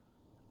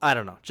 I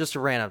don't know. Just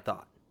a random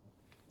thought.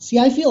 See,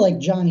 I feel like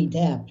Johnny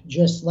Depp,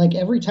 just like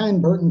every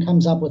time Burton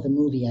comes up with a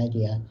movie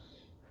idea,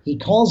 he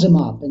calls him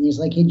up and he's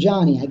like, hey,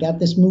 Johnny, I got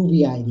this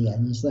movie idea.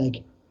 And he's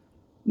like,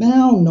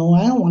 no,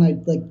 I don't want to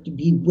like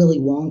be Willy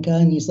Wonka.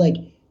 And he's like,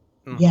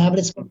 yeah, but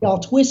it's all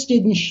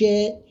twisted and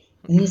shit.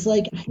 And he's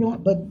like, I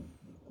don't, but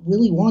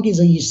Willy Wonka's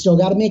like, you still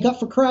got to make up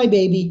for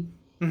Crybaby.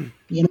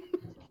 You know?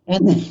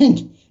 And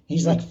then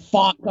he's like,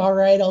 fuck, all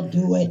right, I'll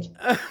do it.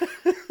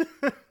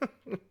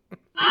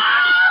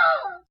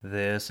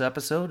 This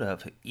episode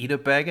of Eat a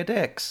Bag of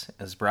Dicks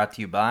is brought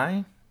to you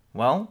by,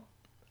 well,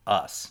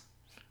 us.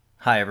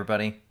 Hi,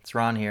 everybody. It's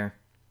Ron here.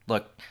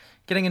 Look,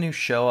 getting a new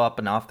show up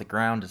and off the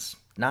ground is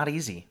not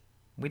easy.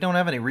 We don't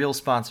have any real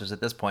sponsors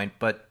at this point,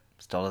 but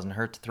still doesn't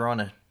hurt to throw in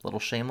a little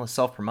shameless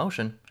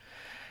self-promotion.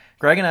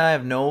 Greg and I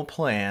have no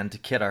plan to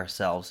kid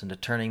ourselves into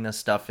turning this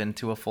stuff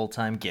into a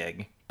full-time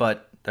gig,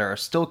 but there are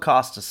still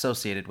costs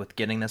associated with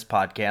getting this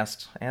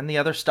podcast and the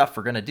other stuff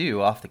we're going to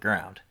do off the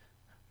ground.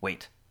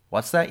 Wait.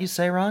 What's that you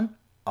say, Ron?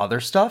 Other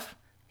stuff?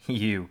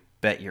 You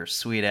bet your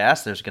sweet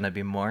ass there's going to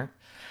be more.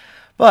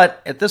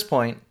 But at this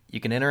point,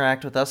 you can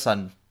interact with us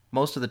on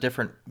most of the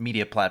different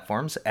media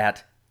platforms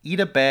at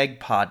Eat a Bag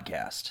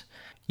Podcast.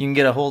 You can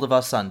get a hold of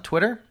us on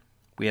Twitter.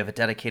 We have a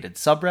dedicated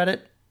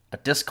subreddit, a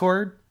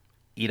Discord,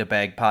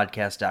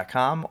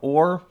 eatabagpodcast.com,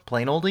 or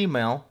plain old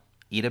email,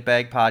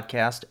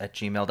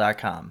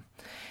 eatabagpodcast@gmail.com.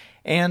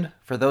 And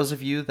for those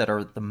of you that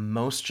are the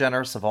most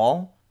generous of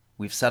all,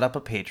 we've set up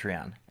a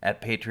Patreon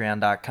at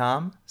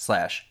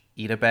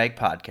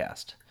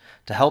patreon.com/eatabagpodcast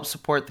to help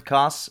support the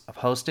costs of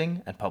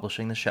hosting and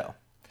publishing the show.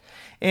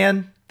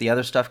 And the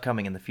other stuff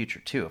coming in the future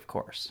too, of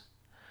course.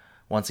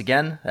 Once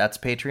again, that's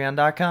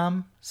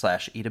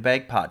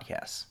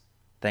patreon.com/eatabagpodcast.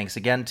 Thanks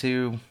again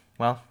to,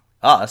 well,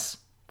 us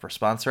for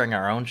sponsoring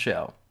our own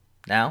show.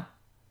 Now,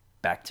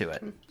 back to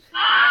it.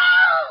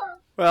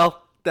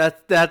 Well,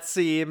 that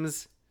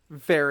seems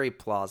very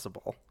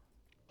plausible.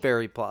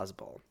 Very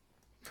plausible.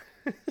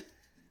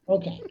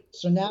 Okay,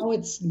 so now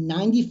it's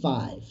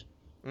 95.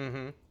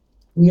 Mm-hmm.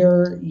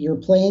 You're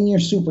playing your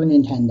Super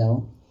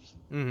Nintendo.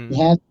 Mm-hmm.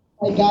 You haven't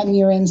quite gotten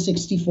your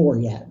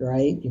N64 yet,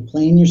 right? You're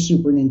playing your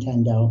Super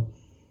Nintendo.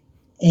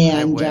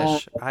 And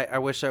I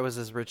wish I was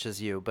as rich as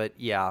you, but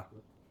yeah.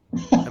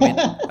 I mean,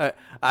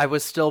 I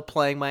was still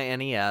playing my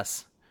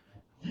NES,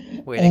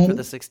 waiting for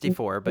the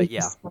 64, but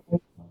yeah.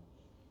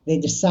 They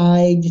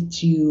decide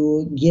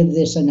to give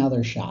this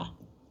another shot.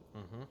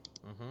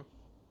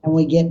 And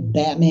we get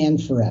Batman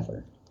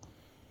Forever.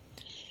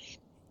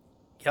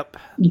 Yep.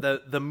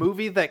 The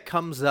movie that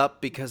comes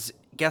up because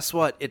guess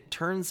what? It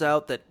turns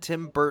out that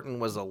Tim Burton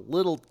was a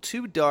little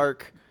too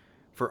dark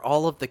for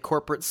all of the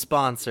corporate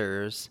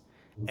sponsors,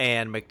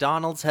 and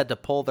McDonald's had to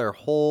pull their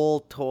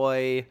whole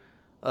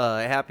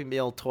Happy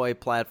Meal toy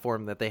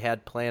platform that they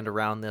had planned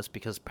around this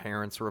because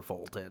parents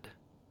revolted.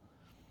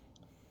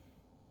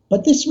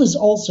 But this was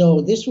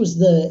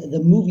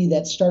the movie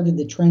that started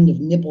the trend of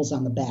nipples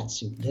on the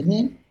batsuit, didn't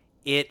it?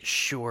 It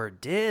sure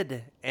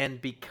did. And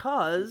it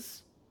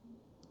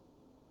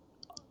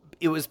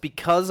was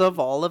because of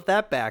all of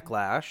that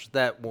backlash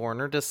that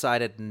Warner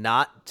decided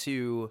not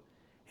to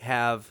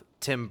have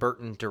Tim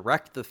Burton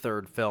direct the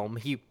third film.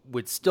 He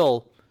would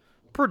still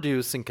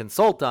produce and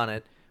consult on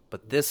it,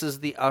 but this is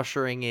the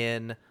ushering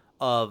in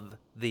of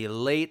the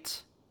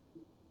late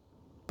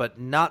but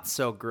not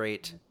so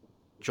great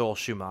Joel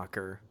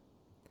Schumacher,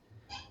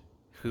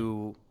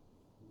 who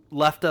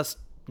left us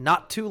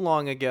not too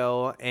long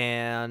ago,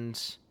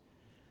 and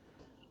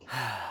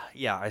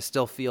yeah, I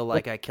still feel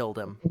like I killed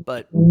him,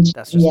 but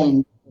that's just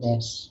me.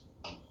 This.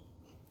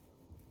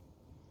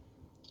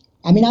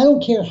 I mean, I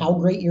don't care how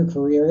great your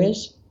career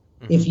is.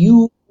 Mm-hmm. If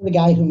you are the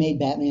guy who made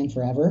Batman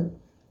Forever,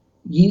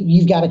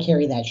 you've got to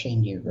carry that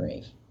shame to your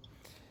grave.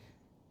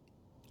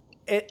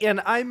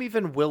 And I'm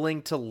even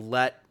willing to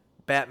let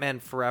Batman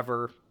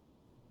Forever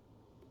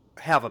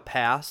have a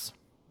pass.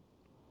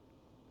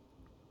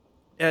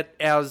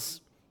 As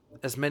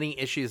many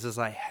issues as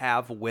I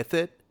have with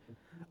it,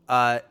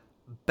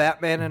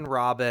 Batman and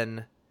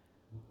Robin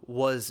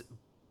was,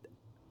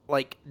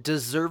 like,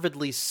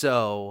 deservedly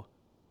so,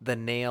 the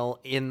nail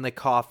in the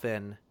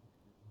coffin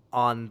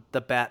on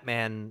the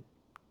Batman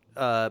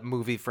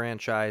movie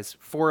franchise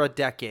for a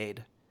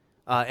decade,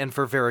 and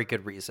for very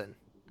good reason.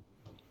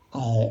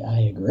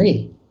 I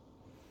agree.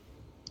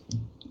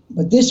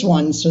 But this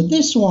one,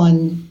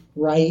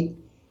 right,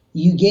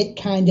 you get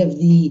kind of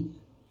the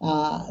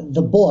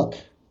book,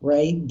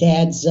 right?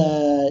 Dad's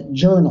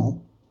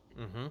journal,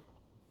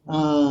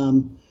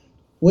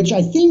 which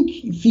I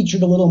think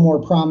featured a little more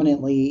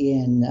prominently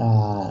in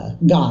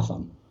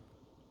Gotham.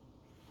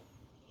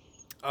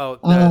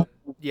 Oh,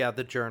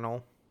 the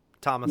journal,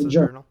 Thomas's The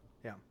journal.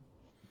 Yeah.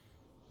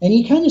 And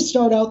you kind of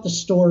start out the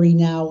story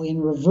now in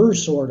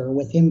reverse order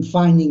with him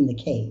finding the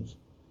cave.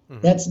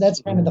 Mhm.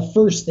 That's kind of the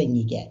first thing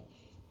you get.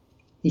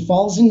 He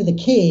falls into the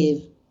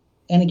cave,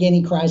 and again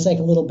he cries like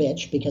a little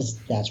bitch because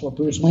that's what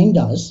Bruce Wayne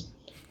does.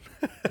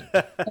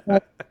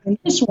 In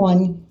this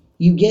one,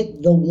 you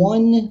get the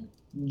one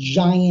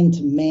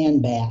giant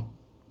man bat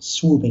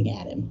swooping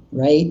at him,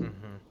 right?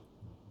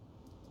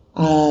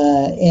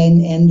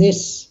 And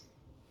this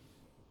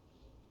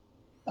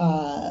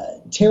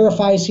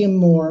terrifies him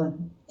more,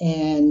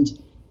 and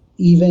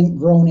even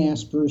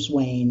grown-ass Bruce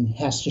Wayne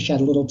has to shed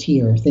a little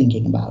tear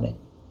thinking about it.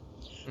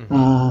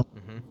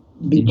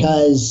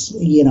 Because,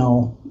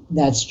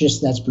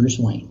 that's Bruce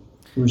Wayne.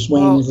 Bruce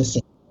Wayne is a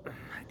saint.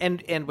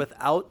 And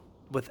without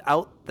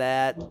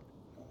that,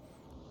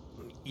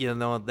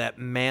 that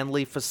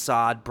manly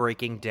facade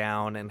breaking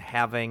down and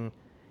having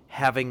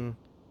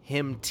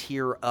him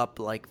tear up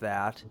like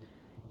that,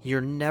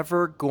 you're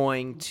never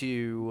going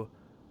to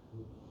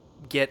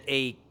get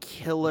a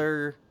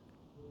killer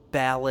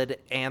ballad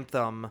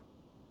anthem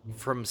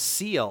from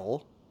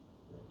Seal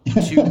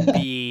to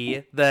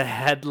be the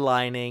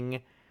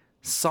headlining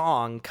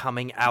song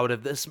coming out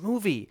of this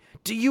movie.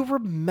 Do you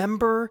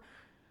remember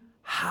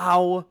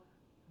how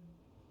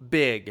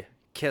big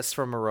Kiss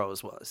from a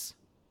Rose was?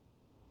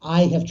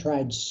 I have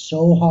tried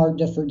so hard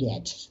to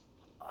forget.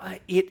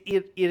 It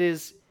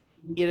is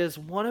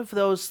one of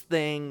those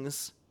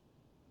things,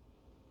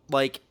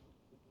 like,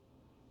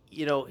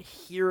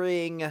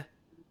 hearing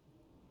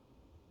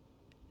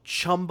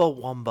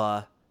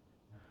Chumbawamba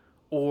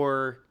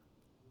or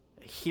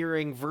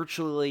hearing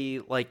virtually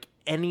like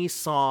any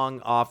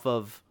song off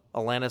of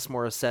Alanis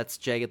Morissette's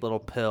Jagged Little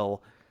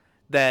Pill,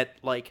 that,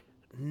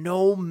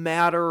 no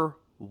matter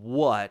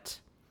what,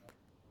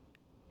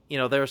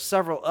 there are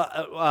several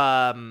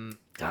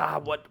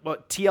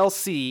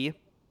TLC,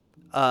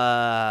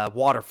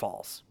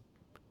 Waterfalls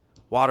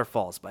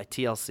by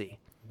TLC,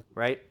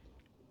 right?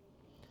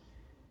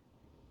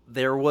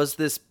 There was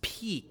this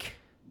peak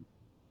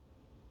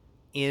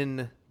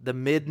in the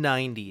mid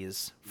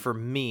 90s for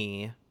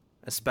me,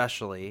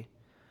 especially,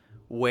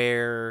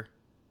 where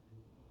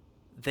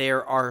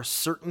there are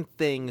certain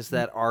things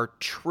that are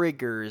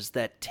triggers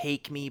that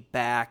take me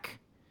back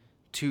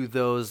to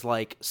those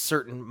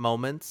certain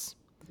moments,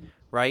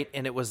 right?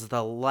 And it was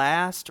the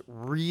last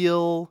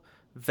real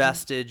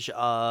vestige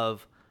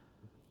of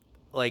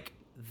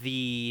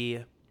the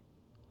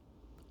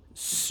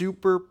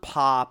super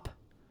pop,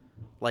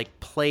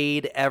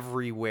 played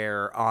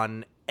everywhere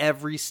on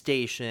every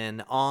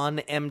station, on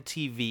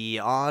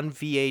MTV, on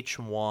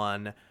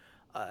VH1,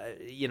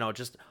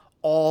 just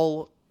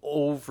all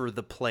over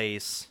the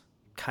place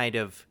kind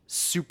of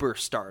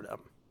superstardom,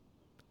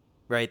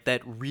 right?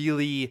 That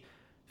really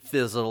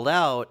fizzled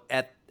out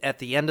at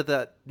the end of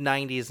the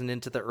 90s and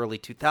into the early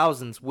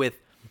 2000s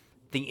with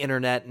the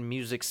internet and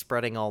music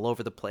spreading all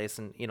over the place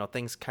and,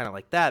 things kind of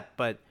like that.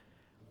 But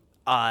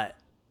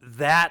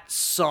that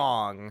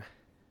song,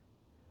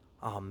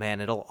 oh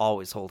man, it'll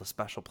always hold a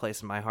special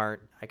place in my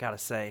heart, I gotta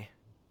say.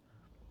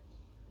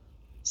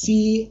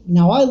 See,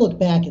 now I look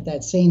back at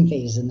that same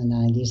phase in the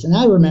 90s, and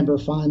I remember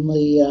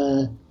fondly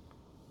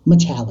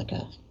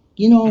Metallica.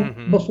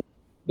 Before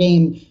it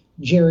became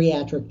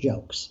geriatric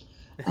jokes.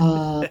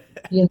 I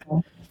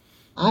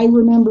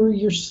remember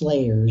your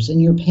Slayers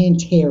and your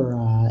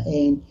Pantera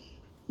and,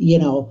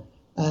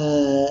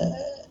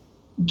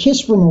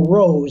 Kiss from a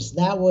Rose.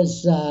 That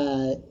was,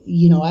 I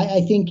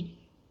think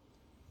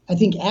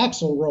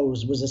Axl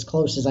Rose was as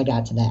close as I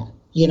got to that,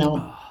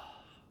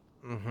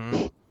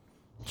 Mm-hmm.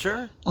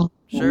 Sure.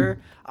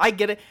 I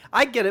get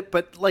it,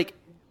 but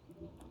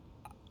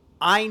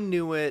I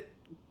knew it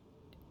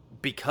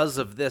because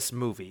of this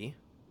movie,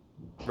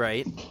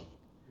 right?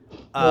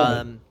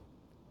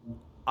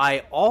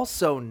 I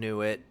also knew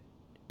it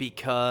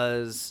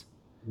because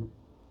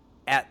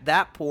at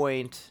that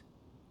point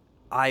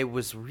I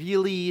was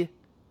really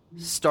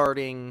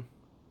starting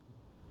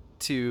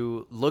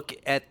to look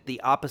at the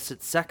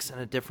opposite sex in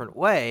a different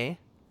way,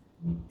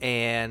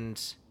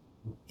 and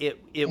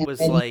it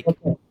was like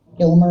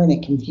Kilmer, and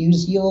it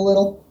confused you a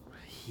little.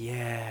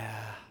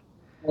 Yeah.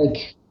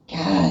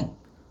 God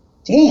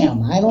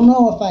damn, I don't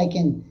know if I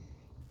can.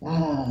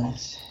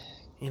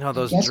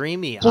 Those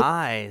dreamy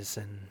eyes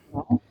and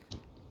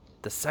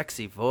the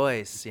sexy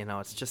voice.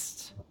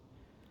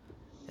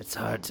 It's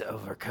hard to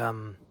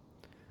overcome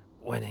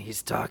when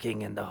he's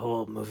talking in the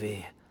whole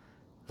movie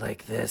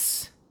like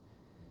this.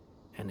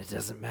 And it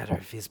doesn't matter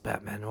if he's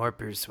Batman or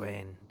Bruce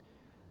Wayne,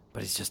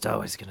 but he's just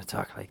always going to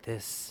talk like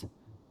this.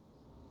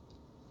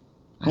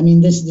 I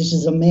mean, this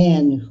is a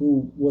man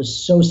who was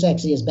so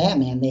sexy as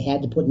Batman, they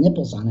had to put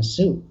nipples on his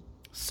suit.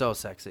 So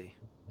sexy.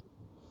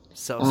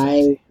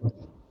 And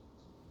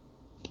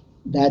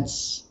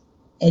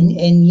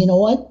you know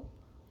what?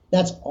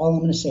 That's all I'm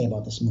going to say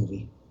about this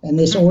movie and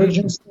this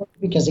origin story,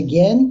 because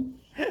again,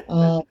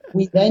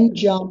 we then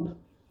jump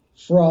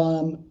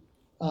from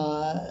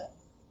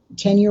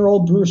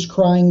 10-year-old Bruce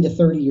crying to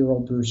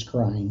 30-year-old Bruce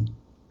crying,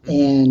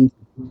 and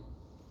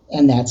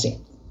that's it.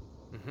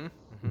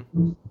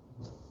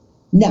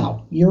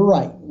 Now, you're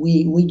right.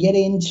 We get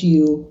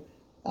into,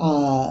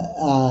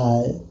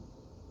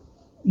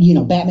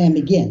 Batman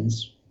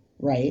Begins,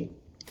 right?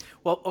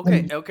 Well,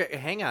 okay.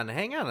 Hang on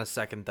a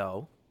second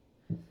though.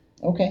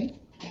 Okay.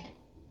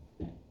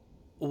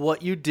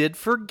 What you did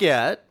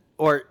forget,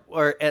 or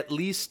at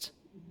least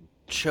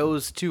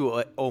chose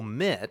to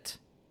omit,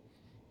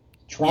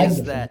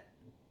 is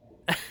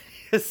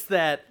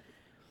that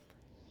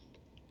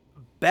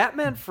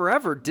Batman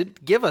Forever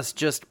didn't give us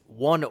just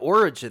one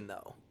origin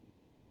though.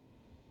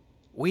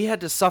 We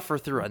had to suffer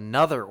through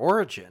another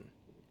origin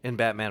in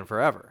Batman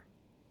Forever.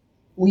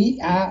 We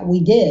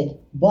did,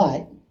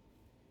 but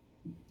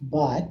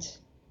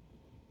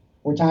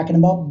we're talking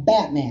about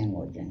Batman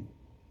origin.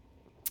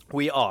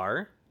 We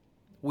are,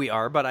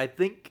 but I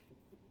think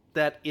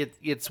that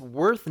it's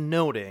worth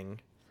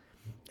noting,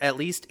 at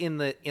least in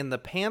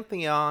the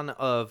pantheon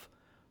of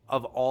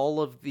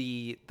all of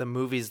the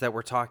movies that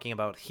we're talking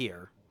about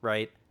here,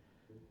 right?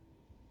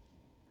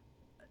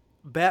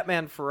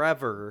 Batman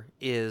Forever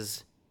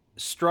is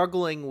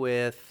struggling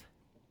with,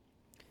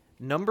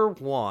 number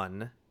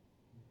one,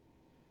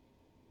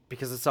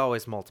 because it's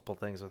always multiple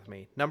things with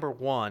me. Number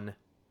one,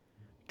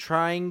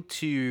 trying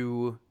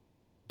to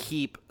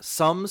keep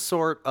some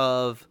sort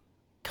of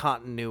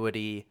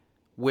continuity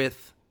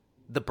with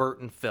the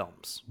Burton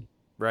films,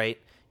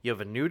 right? You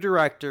have a new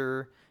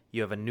director,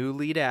 you have a new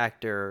lead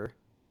actor,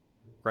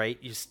 right?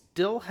 You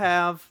still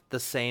have the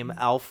same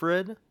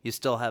Alfred, you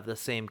still have the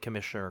same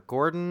Commissioner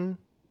Gordon,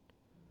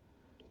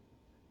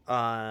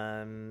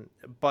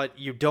 but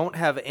you don't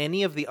have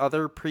any of the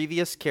other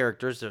previous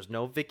characters. There's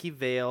no Vicky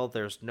Vale.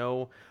 There's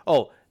no...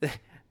 Oh,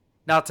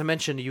 not to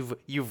mention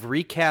you've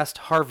recast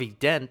Harvey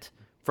Dent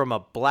from a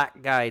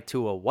black guy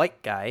to a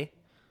white guy,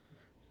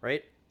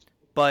 right?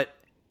 But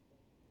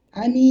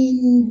I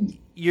mean,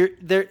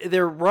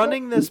 they're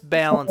running this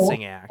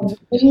balancing act.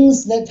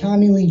 Things that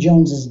Tommy Lee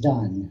Jones has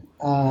done.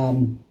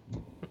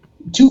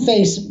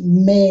 Two-Face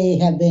may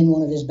have been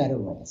one of his better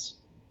roles.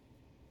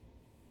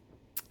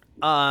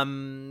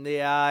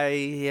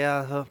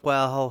 Yeah.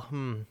 Well,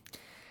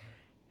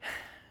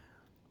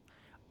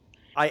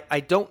 I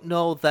don't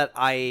know that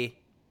I.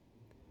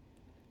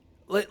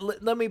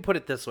 Let me put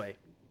it this way.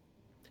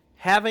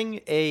 Having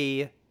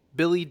a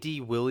Billy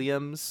D.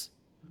 Williams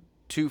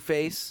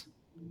Two-Face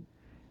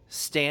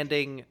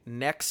standing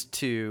next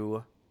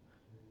to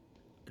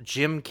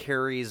Jim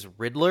Carrey's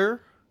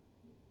Riddler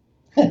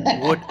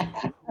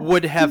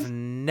would have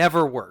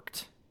never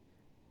worked,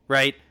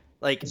 right?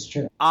 Like,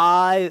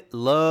 I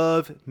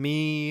love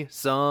me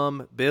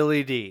some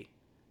Billy D.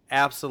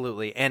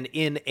 Absolutely. And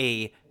in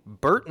a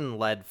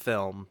Burton-led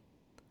film,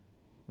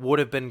 would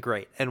have been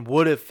great and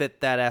would have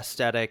fit that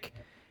aesthetic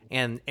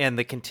and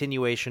the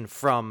continuation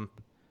from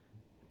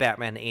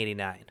Batman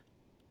 89.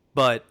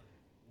 But,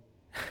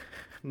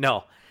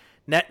 no.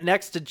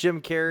 Next to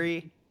Jim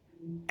Carrey,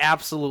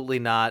 absolutely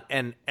not.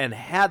 And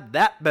had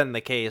that been the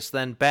case,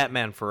 then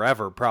Batman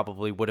Forever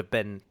probably would have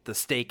been the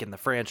stake in the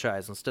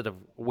franchise instead of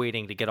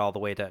waiting to get all the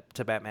way to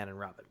Batman and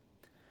Robin.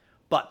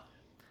 But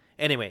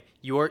anyway,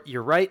 you're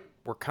right.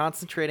 We're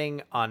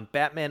concentrating on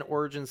Batman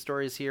origin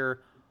stories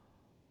here.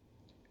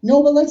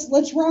 No, but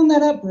let's round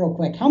that up real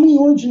quick. How many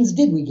origins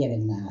did we get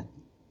in that?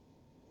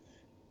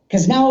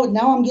 Because now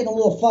I'm getting a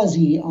little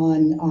fuzzy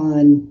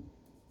on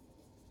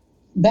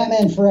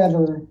Batman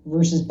Forever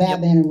versus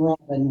Batman and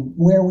Robin,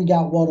 where we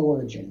got what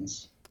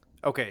origins.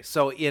 Okay,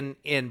 so in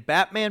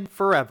Batman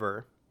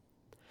Forever,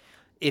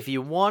 if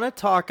you want to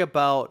talk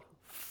about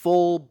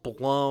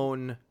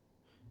full-blown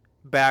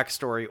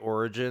backstory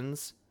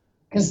origins...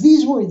 Because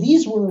these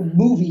were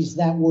movies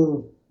that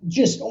were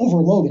just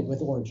overloaded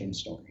with origin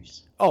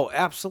stories. Oh,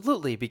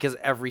 absolutely, because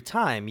every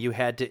time you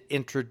had to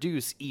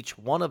introduce each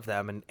one of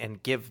them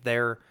and give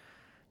their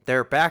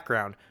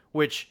background,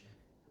 which...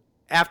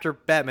 After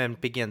Batman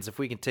Begins, if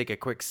we can take a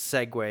quick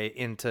segue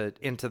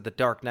into The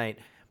Dark Knight.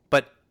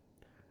 But,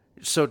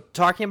 so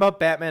talking about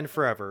Batman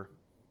Forever,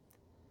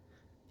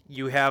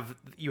 you have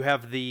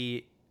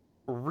the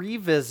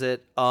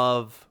revisit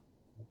of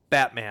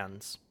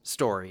Batman's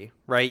story,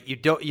 right? You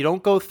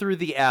don't go through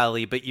the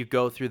alley, but you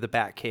go through the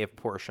Batcave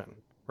portion,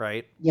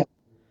 right? Yep.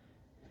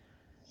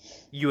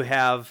 You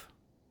have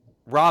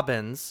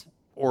Robin's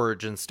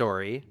origin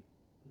story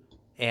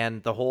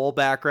and the whole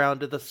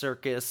background of the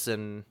circus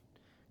and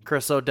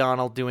Chris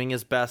O'Donnell doing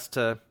his best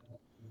to,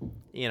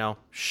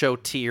 show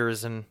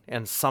tears and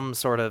some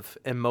sort of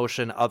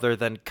emotion other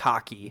than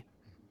cocky.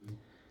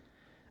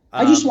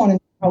 I just want to know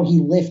how he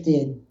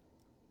lifted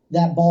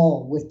that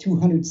ball with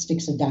 200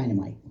 sticks of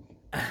dynamite.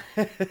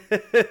 I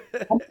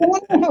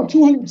want to know how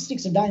 200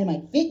 sticks of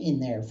dynamite fit in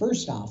there,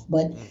 first off,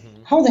 but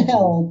how the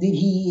hell did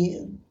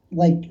he,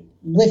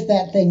 lift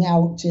that thing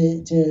out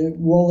to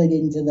roll it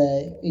into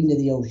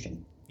the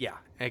ocean? Yeah,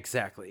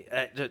 exactly.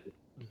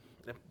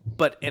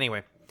 But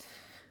anyway...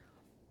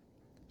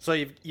 So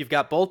you've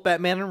got both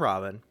Batman and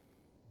Robin.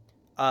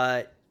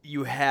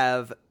 You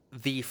have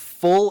the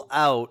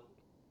full-out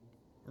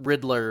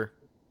Riddler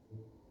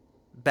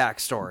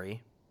backstory,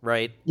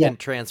 right? Yeah. And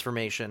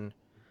transformation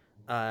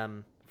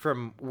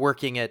from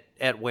working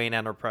at Wayne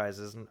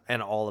Enterprises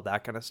and all of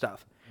that kind of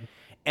stuff.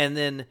 And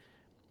then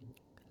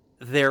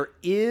there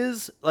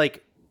is,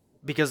 like,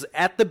 because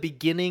at the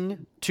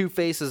beginning,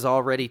 Two-Face is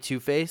already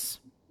Two-Face,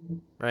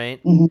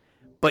 right? Mm-hmm.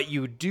 But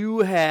you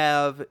do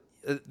have,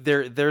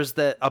 there's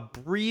a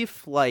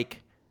brief,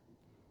 like,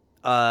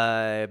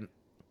 I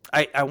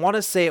want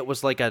to say it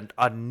was like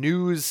a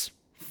news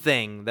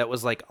thing that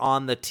was like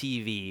on the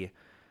TV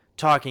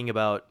talking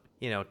about,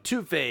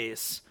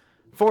 Two-Face,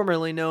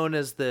 formerly known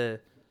as the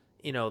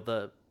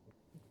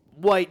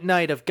White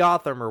Knight of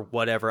Gotham or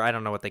whatever. I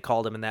don't know what they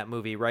called him in that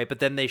movie, right? But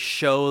then they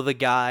show the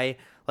guy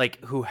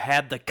like who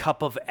had the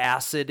cup of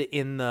acid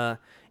in the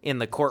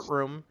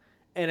courtroom,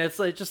 and it's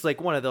like just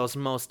like one of those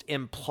most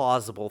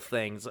implausible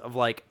things of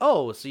like,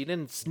 oh, so you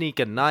didn't sneak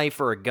a knife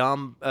or a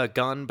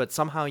gun, but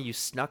somehow you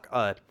snuck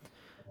a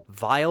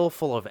vial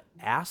full of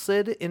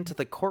acid into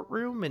the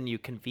courtroom and you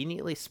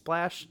conveniently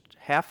splashed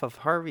half of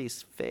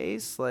Harvey's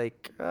face.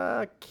 Like,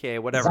 okay,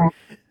 whatever.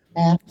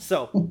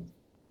 So,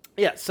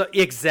 yeah, so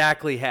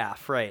exactly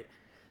half, right?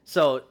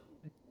 So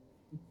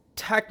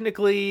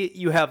technically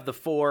you have the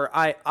 4.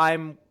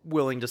 I'm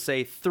willing to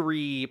say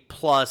 3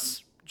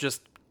 plus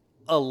just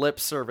a lip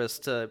service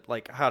to,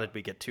 like, how did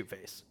we get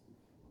Two-Face?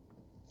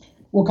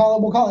 We'll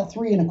call it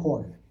 3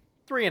 1/4.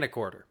 3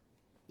 1/4.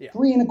 Yeah.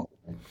 3 1/4.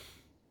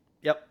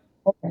 Yep.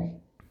 Okay.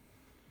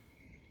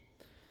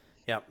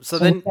 Yep. So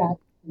then, so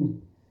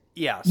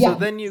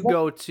then you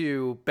go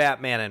to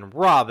Batman and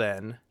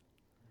Robin,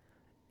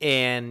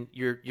 and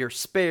you're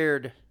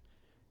spared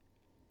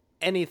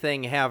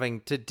anything having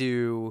to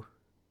do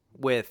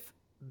with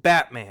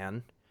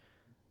Batman.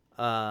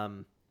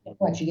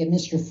 What, you get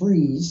Mr.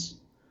 Freeze.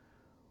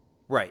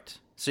 Right.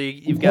 So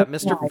you've got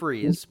Mr.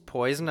 Freeze,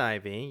 Poison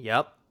Ivy,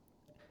 yep.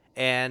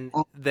 And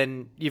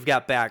then you've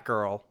got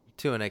Batgirl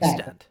to an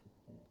extent.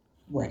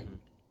 Right.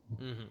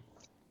 Mm-hmm.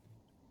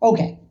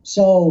 Okay,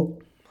 so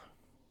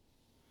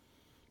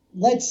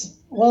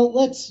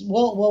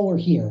while we're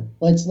here,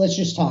 let's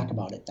just talk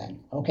about it then,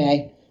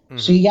 okay? Mm-hmm.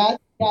 So you got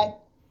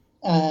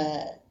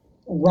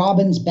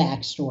Robin's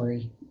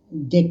backstory,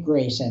 Dick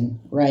Grayson,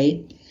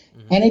 right?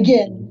 Mm-hmm. And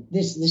again,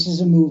 this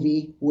is a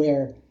movie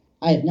where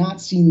I have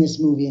not seen this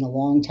movie in a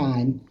long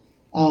time.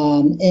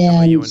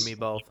 And you and me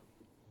both.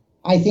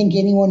 I think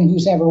anyone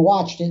who's ever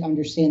watched it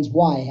understands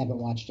why I haven't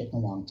watched it in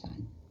a long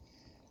time.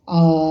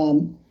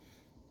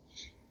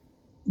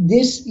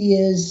 This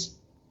is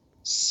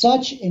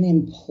such an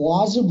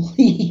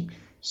implausibly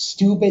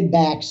stupid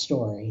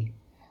backstory.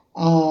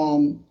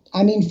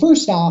 I mean,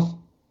 first off,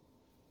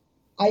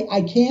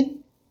 I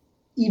can't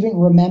even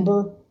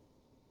remember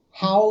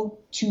how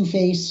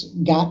Two-Face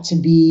got to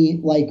be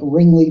like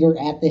ringleader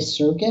at this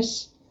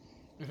circus.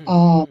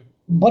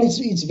 But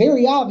it's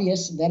very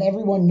obvious that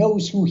everyone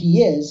knows who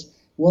he is.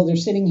 Well, they're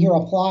sitting here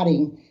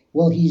applauding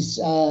while he's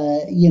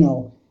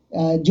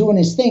doing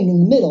his thing in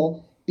the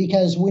middle,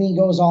 because when he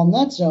goes all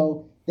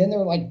nutso, then they're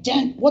like,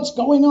 Dent, what's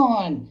going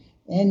on?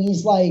 And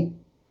he's like,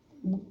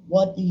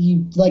 what?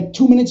 You, like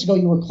 2 minutes ago,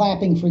 you were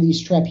clapping for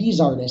these trapeze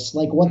artists.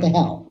 Like, what the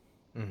hell?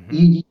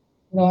 Mm-hmm.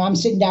 I'm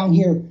sitting down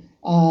here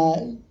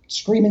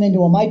screaming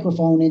into a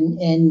microphone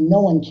and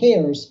no one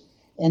cares.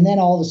 And then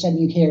all of a sudden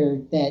you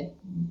care that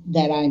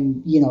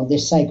I'm,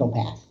 this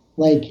psychopath.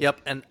 Like,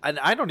 yep. And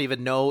I don't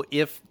even know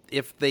if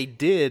they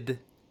did.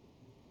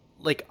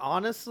 Like,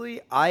 honestly,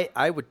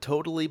 I would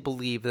totally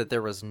believe that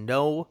there was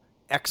no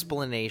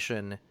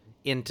explanation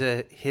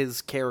into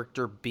his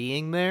character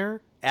being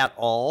there at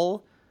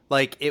all.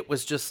 Like, it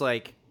was just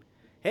like,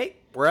 hey,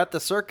 we're at the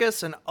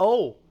circus, and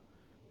oh,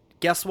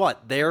 guess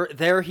what?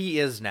 There he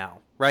is now,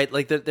 right?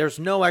 Like, there's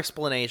no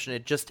explanation.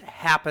 It just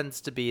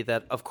happens to be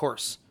that, of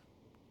course,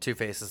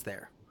 Two-Face is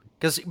there.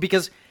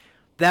 Because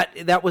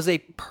that was a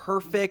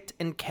perfect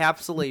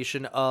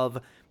encapsulation of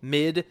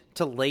mid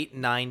to late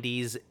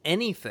 90s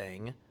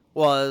anything.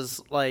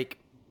 Was like,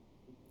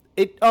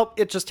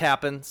 it just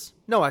happens.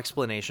 No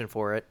explanation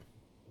for it.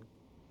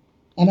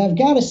 And I've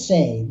got to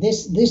say,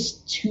 this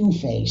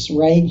Two-Face,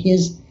 right?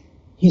 His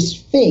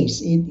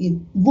face, it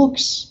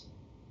looks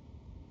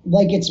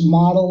like it's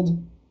modeled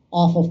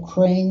off of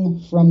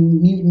Krang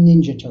from Mutant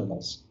Ninja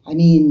Turtles. I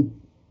mean,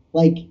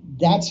 like,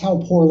 that's how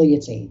poorly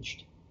it's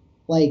aged.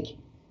 Like,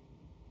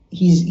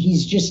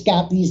 he's just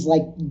got these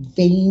like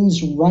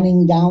veins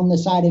running down the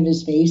side of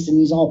his face, and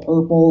he's all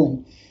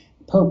purple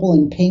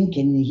and pink,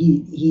 and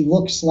he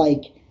looks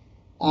like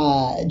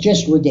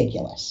just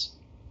ridiculous.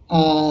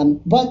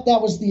 But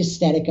that was the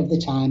aesthetic of the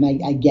time,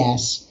 I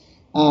guess.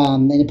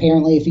 And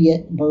apparently, if you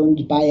get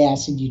burned by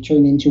acid, you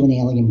turn into an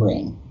alien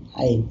brain.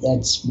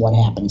 That's what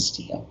happens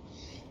to you.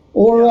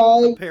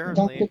 Or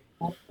apparently,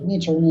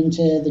 you turn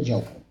into the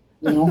Joker.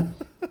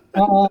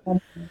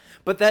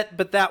 But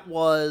that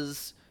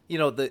was,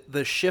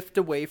 the shift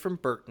away from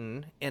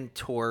Burton and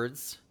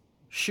towards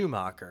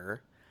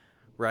Schumacher,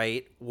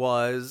 right?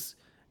 Was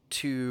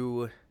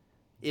to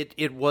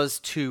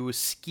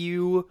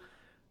skew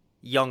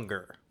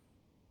younger,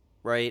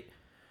 right?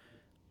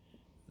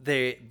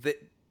 The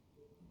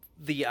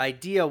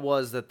idea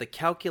was that the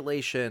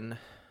calculation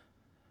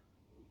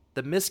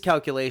the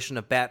miscalculation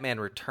of Batman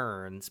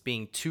Returns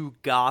being too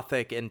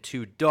gothic and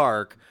too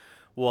dark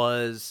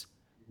was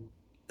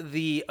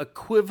the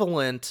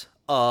equivalent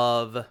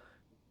of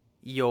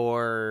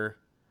your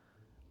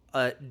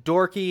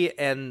dorky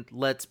and,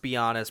 let's be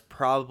honest,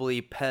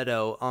 probably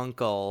pedo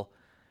uncle,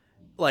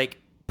 like,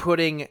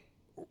 putting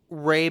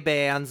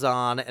Ray-Bans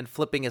on and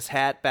flipping his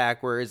hat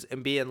backwards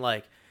and being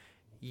like,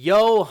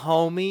 yo,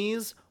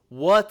 homies,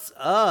 what's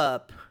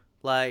up?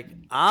 Like,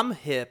 I'm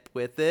hip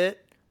with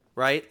it,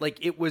 right?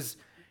 Like, it was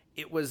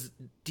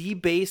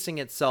debasing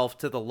itself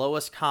to the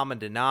lowest common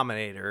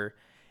denominator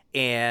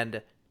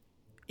and,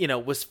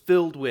 was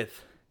filled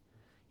with,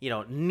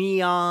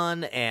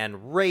 neon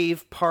and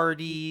rave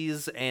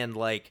parties and,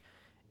 like,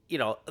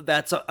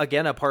 that's,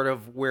 again, a part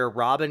of where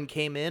Robin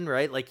came in,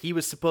 right? Like, he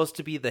was supposed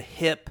to be the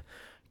hip,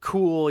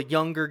 cool,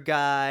 younger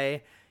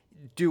guy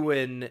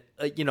doing,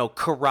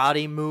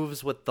 karate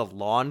moves with the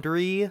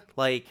laundry.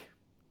 Like,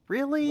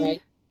 really?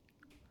 Right.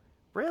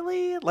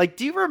 Really? Like,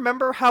 do you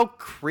remember how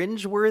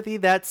cringeworthy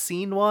that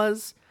scene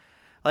was?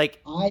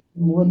 Like, I'm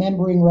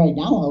remembering right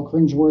now how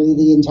cringeworthy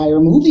the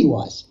entire movie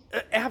was.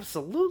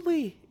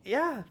 Absolutely.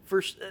 Yeah.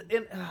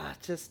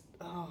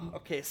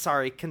 Okay.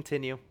 Sorry.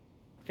 Continue.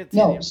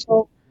 No,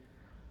 so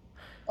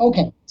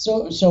okay.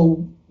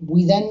 So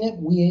we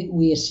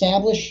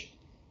establish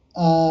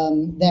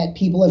that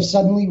people have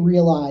suddenly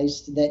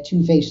realized that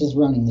Two-Face is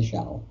running the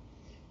show.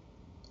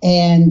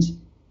 And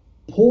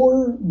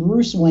poor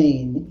Bruce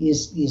Wayne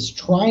is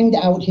trying to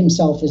out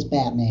himself as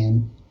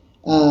Batman,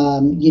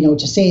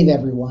 to save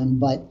everyone,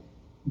 but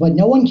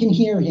no one can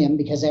hear him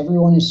because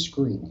everyone is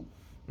screaming.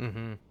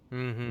 Mm-hmm.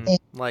 Mm-hmm.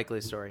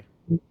 Likely story.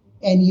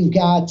 And you've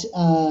got,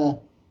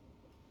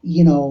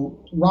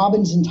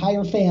 Robin's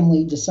entire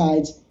family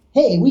decides,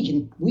 hey,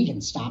 we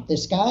can stop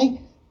this guy.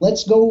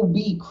 Let's go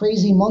be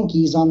crazy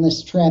monkeys on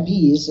this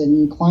trapeze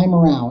and climb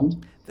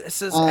around.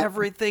 This is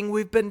everything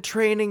we've been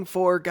training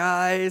for,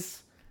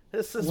 guys.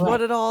 This is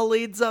what it all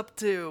leads up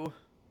to.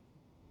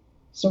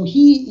 So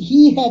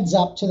he heads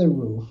up to the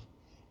roof.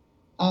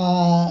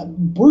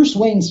 Bruce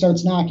Wayne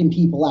starts knocking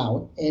people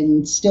out,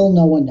 and still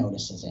no one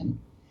notices him.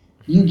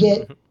 You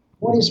get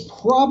what is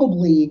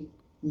probably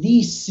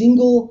the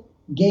single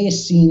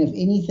gayest scene of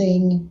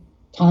anything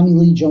Tommy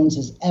Lee Jones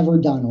has ever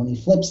done, when he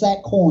flips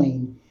that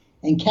coin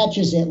and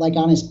catches it, like,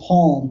 on his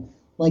palm,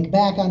 like,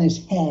 back on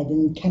his head,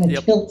 and kind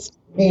of tilts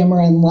the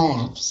camera and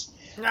laughs.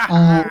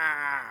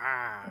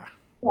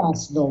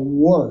 That's the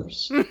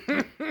worst.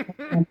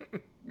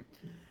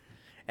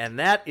 And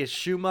that is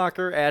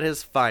Schumacher at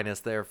his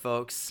finest there,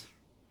 folks.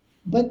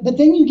 But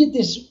then you get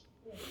this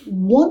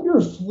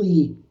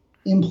wonderfully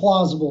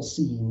implausible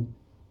scene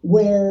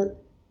where,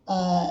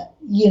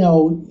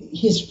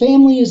 his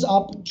family is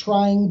up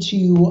trying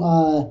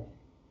to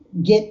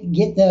get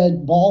the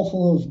ball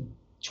full of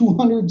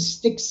 200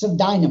 sticks of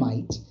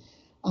dynamite.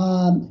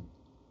 And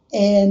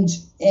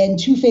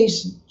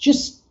Two-Face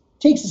just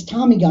takes his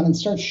Tommy gun and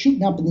starts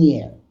shooting up in the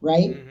air,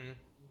 right?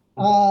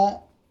 Mm-hmm.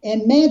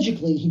 And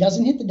magically, he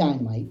doesn't hit the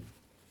dynamite.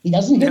 He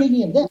doesn't hit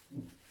any of them,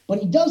 but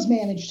he does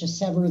manage to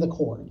sever the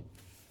cord.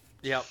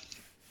 Yep.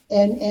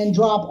 And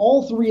drop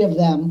all three of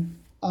them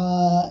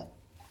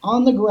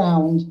on the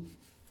ground.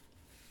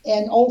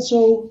 And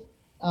also,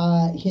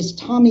 his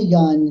Tommy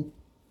gun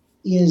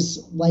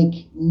is like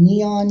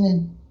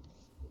neon-colored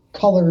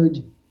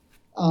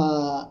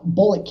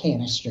bullet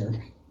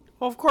canister.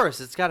 Well, of course,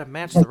 it's got to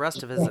match the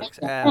rest of his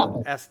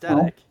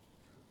aesthetic.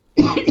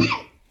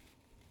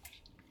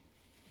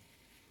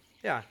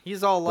 Yeah,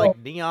 he's all like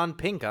neon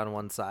pink on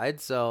one side,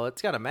 so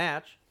it's got to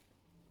match.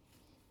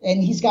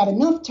 And he's got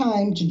enough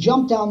time to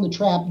jump down the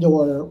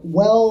trapdoor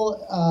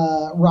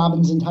while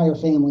Robin's entire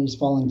family is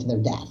falling to their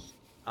death.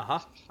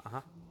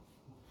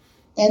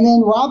 And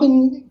then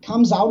Robin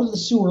comes out of the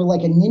sewer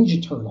like a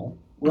Ninja Turtle,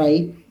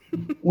 right?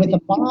 With a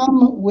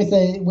bomb with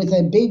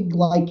a big,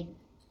 like,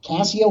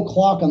 Casio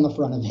clock on the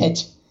front of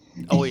it.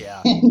 Oh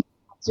yeah. And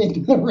it's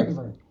in the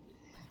river.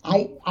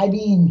 I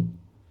mean,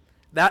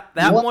 that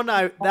one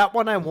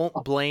I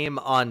won't blame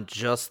on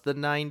just the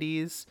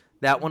 90s.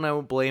 That one I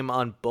will blame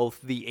on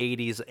both the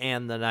 80s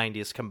and the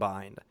 90s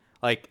combined.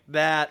 Like,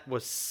 that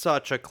was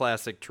such a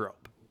classic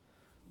trope.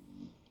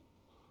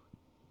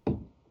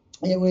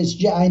 It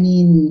was I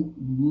mean,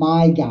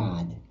 my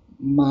God,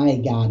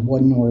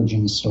 what an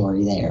origin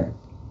story there.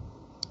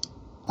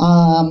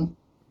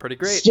 Pretty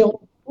great.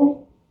 Still,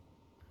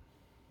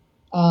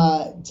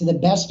 to the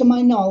best of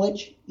my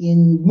knowledge,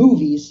 in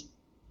movies,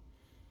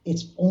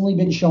 it's only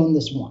been shown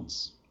this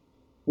once.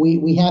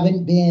 We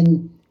haven't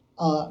been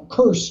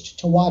cursed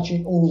to watch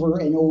it over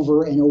and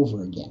over and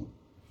over again.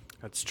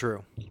 That's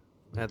true.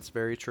 That's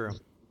very true.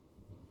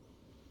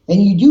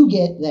 And you do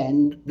get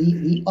then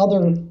the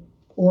other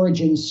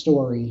origin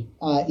story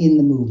in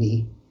the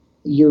movie,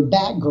 your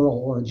Batgirl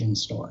origin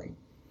story.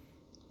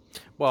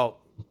 Well,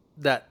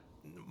 that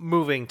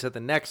moving to the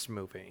next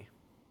movie.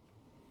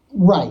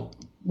 Right.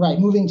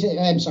 Moving to,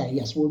 I'm sorry,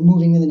 yes, we're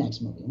moving to the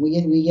next movie.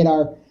 We get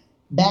our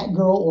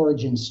Batgirl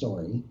origin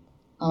story.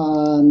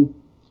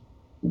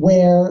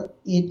 where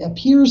it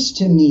appears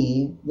to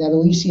me that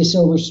Alicia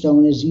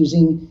Silverstone is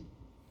using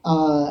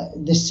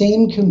the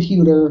same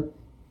computer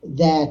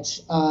that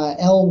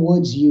Elle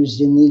Woods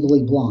used in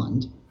Legally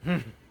Blonde.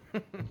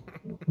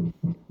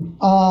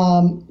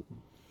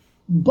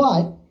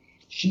 But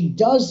she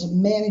does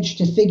manage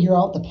to figure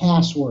out the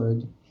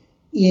password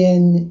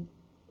in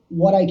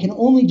what I can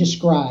only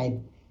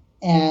describe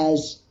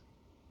as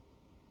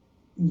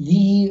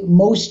the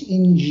most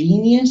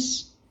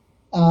ingenious,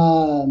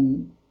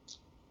 the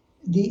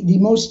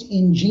most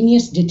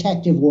ingenious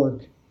detective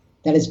work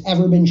that has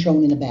ever been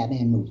shown in a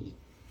Batman movie.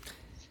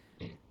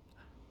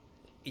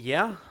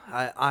 Yeah,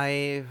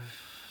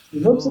 She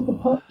looks at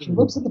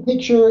the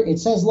picture. It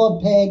says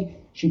Love Peg.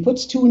 She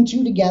puts two and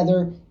two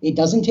together. It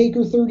doesn't take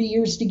her 30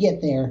 years to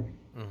get there.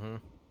 Mm-hmm.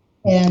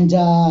 And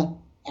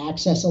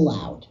access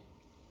allowed.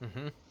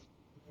 Mm-hmm.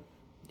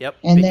 Yep,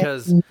 and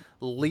because then,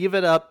 leave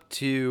it up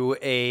to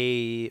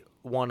a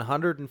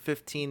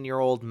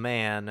 115-year-old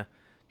man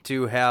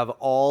to have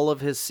all of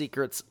his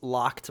secrets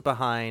locked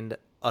behind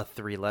a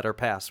 3-letter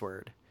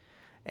password.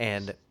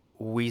 And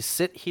we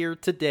sit here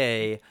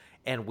today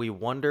and we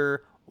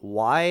wonder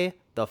why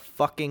the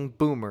fucking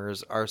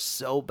boomers are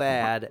so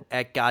bad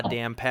at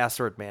goddamn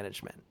password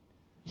management.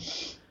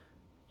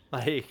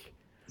 Like,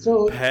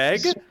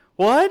 Peg?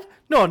 What?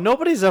 No,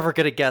 nobody's ever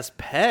gonna guess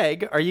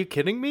Peg. Are you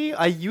kidding me?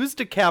 I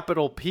used a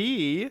capital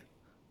P.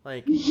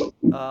 Like,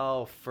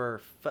 oh,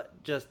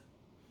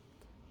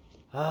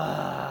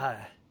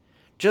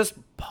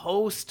 just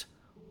post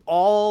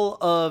all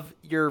of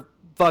your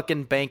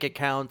fucking bank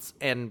accounts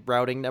and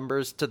routing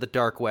numbers to the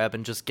dark web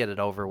and just get it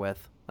over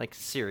with. Like,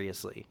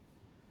 seriously.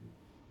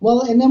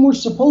 Well, and then we're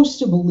supposed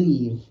to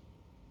believe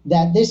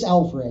that this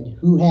Alfred,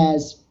 who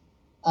has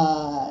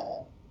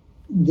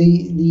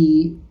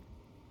the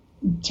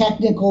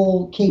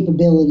technical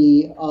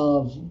capability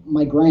of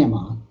my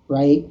grandma,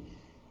 right,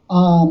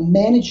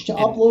 managed to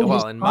upload.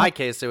 Well, in my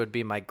case, it would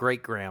be my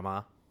great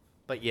grandma,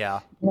 but yeah.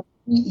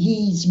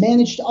 He's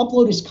managed to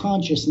upload his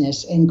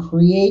consciousness and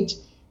create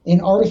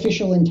an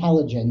artificial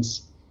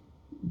intelligence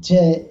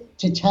to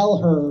tell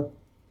her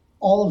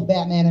all of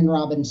Batman and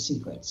Robin's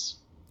secrets.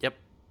 Yep,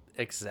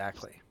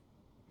 exactly.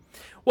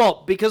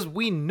 Well, because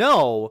we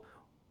know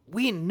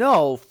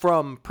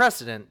from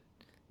precedent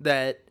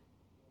that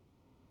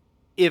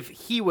if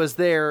he was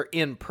there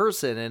in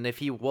person and if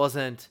he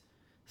wasn't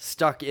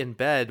stuck in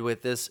bed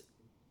with this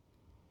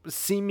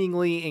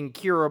seemingly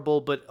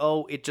incurable, but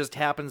it just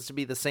happens to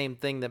be the same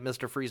thing that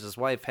Mr. Freeze's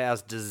wife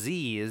has,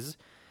 disease,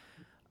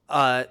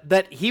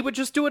 that he would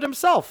just do it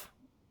himself.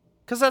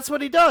 Because that's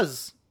what he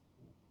does.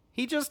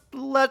 He just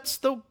lets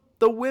the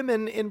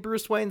women in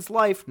Bruce Wayne's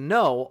life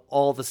know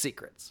all the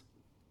secrets.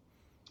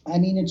 I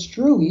mean, it's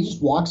true. He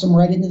just walks them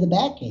right into the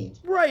Batcave.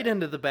 Right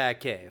into the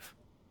Batcave.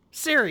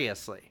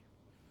 Seriously.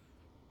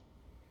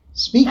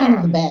 Speaking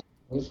of the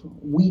Batcave,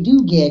 we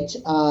do get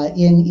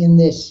in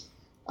this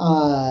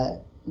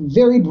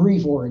very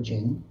brief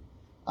origin,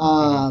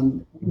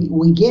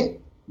 we get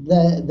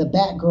the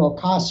Batgirl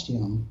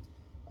costume,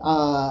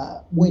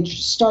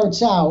 which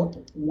starts out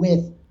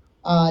with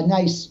a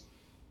nice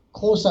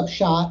close-up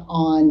shot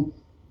on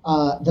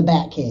the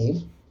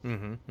Batcave.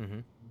 Mm-hmm,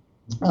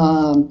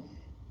 mm-hmm.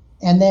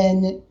 And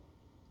then,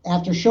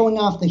 after showing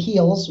off the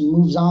heels,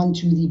 moves on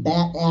to the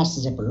Bat ass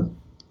zipper.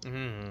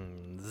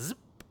 Zip.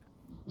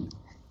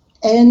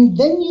 And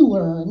then you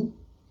learn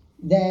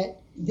that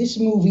this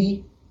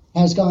movie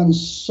has gone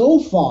so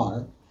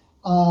far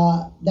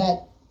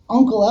that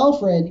Uncle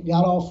Alfred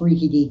got all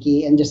freaky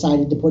deaky and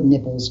decided to put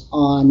nipples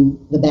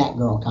on the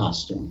Batgirl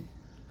costume.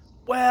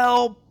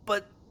 Well,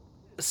 but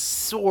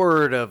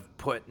sort of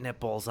put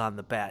nipples on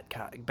the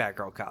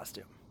Batgirl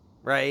costume,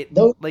 right?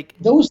 Those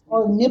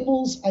are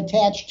nipples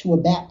attached to a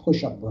bat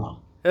push-up bra.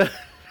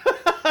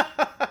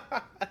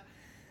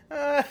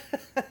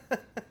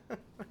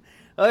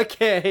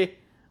 Okay,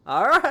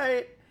 all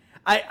right.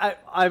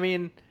 I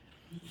mean,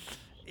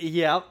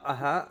 yeah.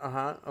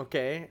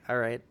 Okay, all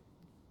right.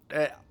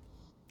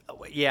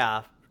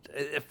 Yeah.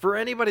 For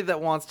anybody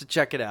that wants to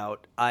check it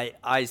out,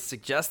 I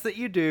suggest that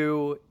you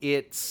do.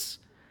 It's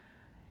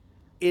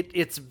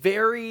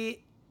very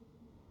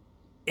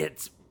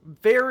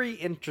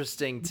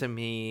interesting to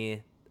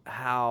me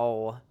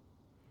how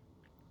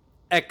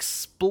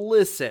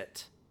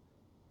explicit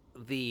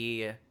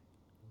the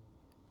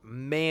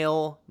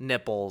male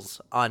nipples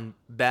on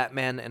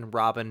Batman and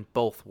Robin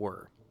both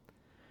were.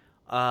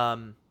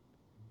 And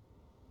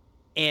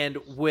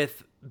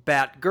with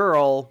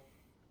Batgirl,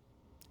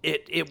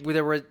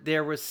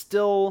 there was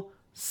still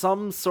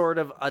some sort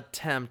of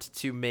attempt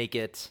to make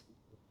it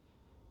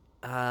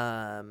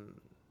I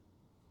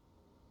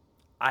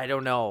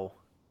don't know,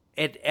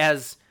 it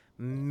as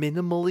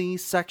minimally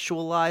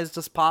sexualized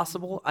as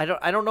possible. I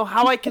don't know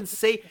how I can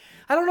say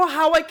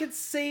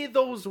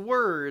those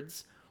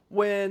words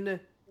when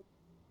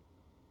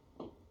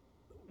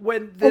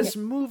this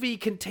movie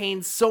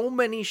contains so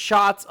many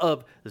shots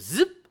of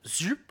zip,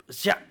 zip,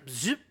 zip,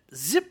 zip,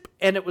 zip,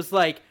 and it was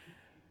like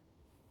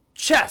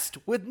chest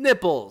with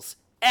nipples,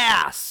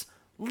 ass,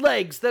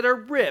 legs that are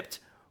ripped,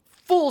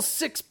 full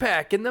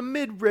six-pack in the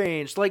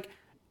mid-range. Like,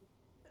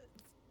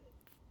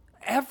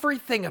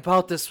 everything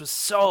about this was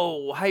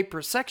so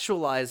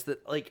hypersexualized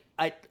that, like,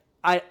 I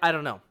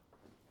don't know.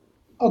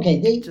 Okay,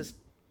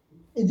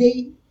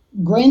 they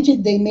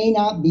granted they may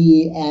not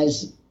be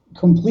as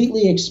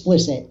completely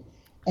explicit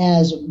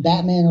as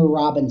Batman or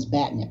Robin's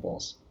bat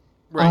nipples,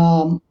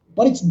 Right.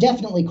 but it's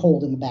definitely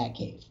cold in the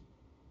Batcave.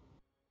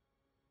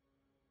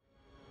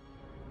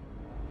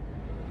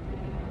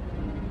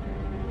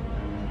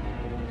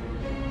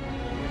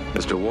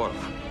 Mr. Worf.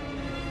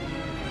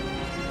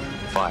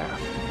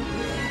 Fire.